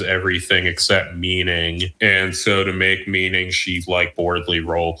has everything except meaning. And so to make meaning, she like boredly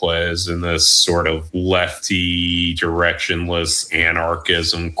role plays in this sort of lefty, directionless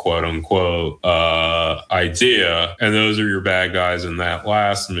anarchism, quote unquote, idea. And those are your bad guys in that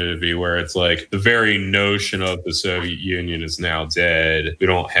last movie, where it's like the very notion of the Soviet Union is now dead. We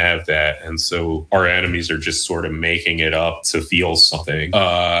don't have that. And so our enemies are just sort of making it up to feel something.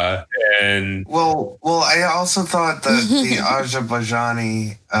 And well, I also thought that the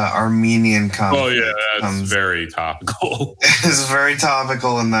Azerbaijani Armenian conflict. Oh yeah, that's very topical. It's very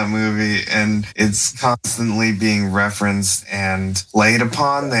topical in that movie, and it's constantly being referenced and played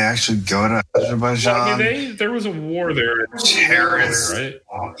upon. They actually go to Azerbaijan. Well, I mean, there was a war there. Harris, right?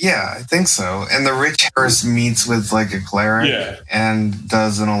 Yeah, I think so. And the rich Harris meets with like a cleric and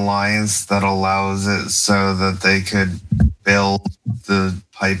does an alliance that allows it so that they could build the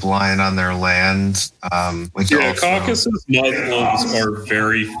pipeline on their land. Which Yeah, also, Caucasus Muslims are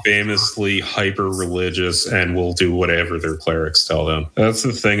very famously hyper religious and will do whatever their clerics tell them. That's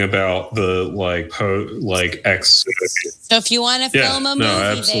the thing about the ex. So if you want to film a movie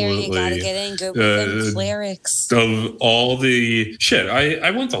there, you absolutely. gotta get in good with them clerics. Of all the shit,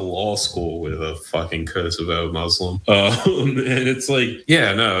 I went to law school with a fucking Kosovo Muslim, and it's like,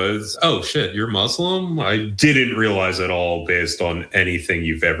 yeah, no, it's oh shit, you're Muslim. I didn't realize at all based on anything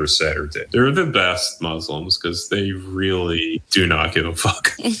you've ever said or did. They're the best Muslims because they really do not give a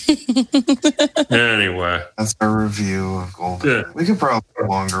fuck. Anyway, that's our review of Golden. Yeah. We could probably do a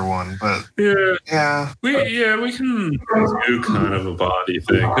longer one, but yeah, we can do kind of a body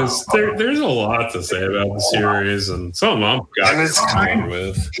thing because there's a lot to say about the series and some I'm got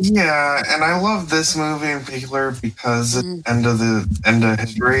with. Yeah, and I love this movie in particular because it's end of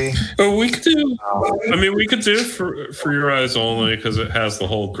history. Oh, we could do. I mean, we could do it for Your Eyes Only because it has the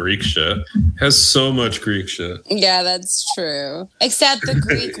whole Greek shit. It has so much Greek shit. Yeah, that's true. Except the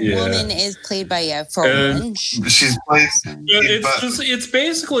Greek woman is played by Florence. She's played. It's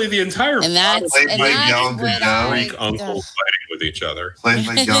basically the entire and that's played by Gal Greek Gadot. uncles fighting with each other. Played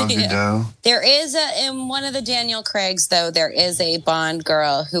by Gal Gadot. There is in one of the Daniel Craigs, though, there is a Bond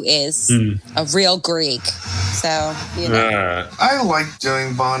girl who is a real Greek. So, you know. I like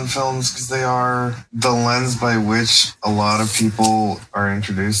doing Bond films because they are the lens by which a lot of people are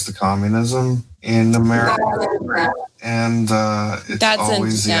introduced to communism in America. And it's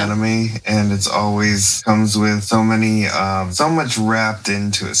always the enemy, and it's always comes with so many, so much wrapped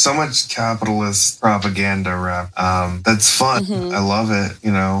into it, so much capitalist propaganda wrapped. That's fun. I love it.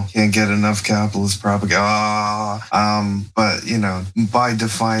 You know, can't get enough capitalist propaganda. But you know, by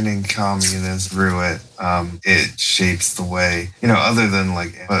defining communism through it, it shapes the way, you know, other than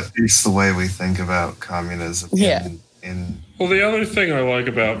but it's the way we think about communism. Well, the other thing I like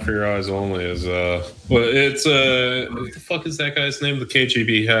about For Your Eyes Only is, it's what the fuck is that guy's name? The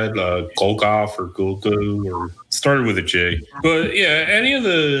KGB head, Golgov or Gulgu, or started with a J. But yeah, any of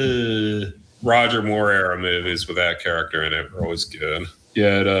the Roger Moore era movies with that character in it were always good.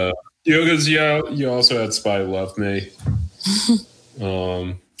 Yeah, because you also had Spy Love Me.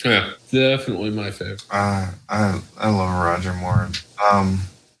 Yeah, definitely my favorite. I love Roger Moore.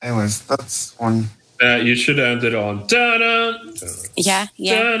 Anyways, that's one. You should end it on da-da. Yeah.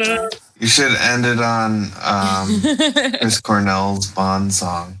 Da-da. You should end it on Chris Cornell's Bond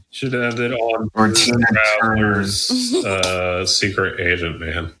song. Should end it on or Tina Turner's Secret Agent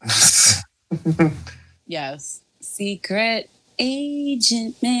Man. Yes, Secret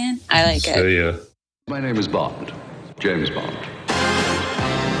Agent Man. I like it. See ya. My name is Bond, James Bond.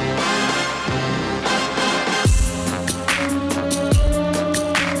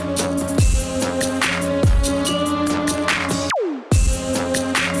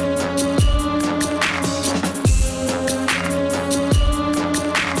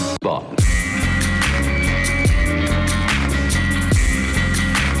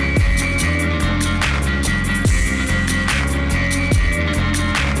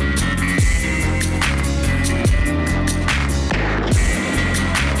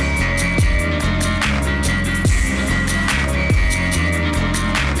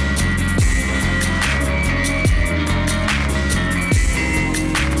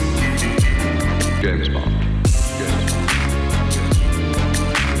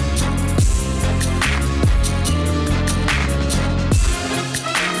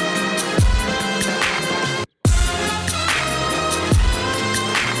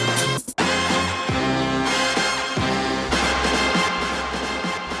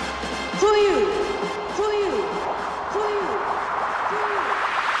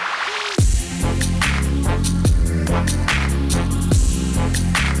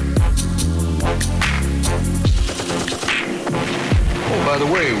 By the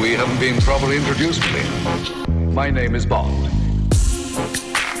way, we haven't been properly introduced to me. My name is Bond.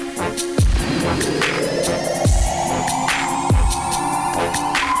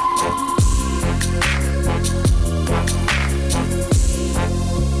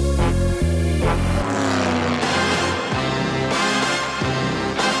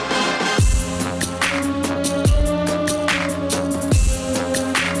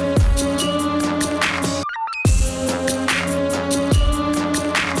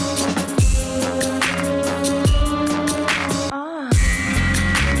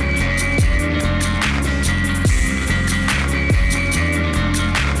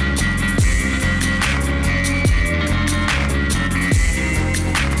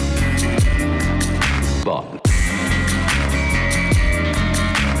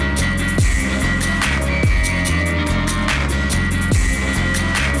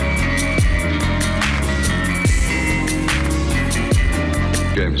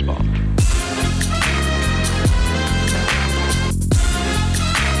 James Bond.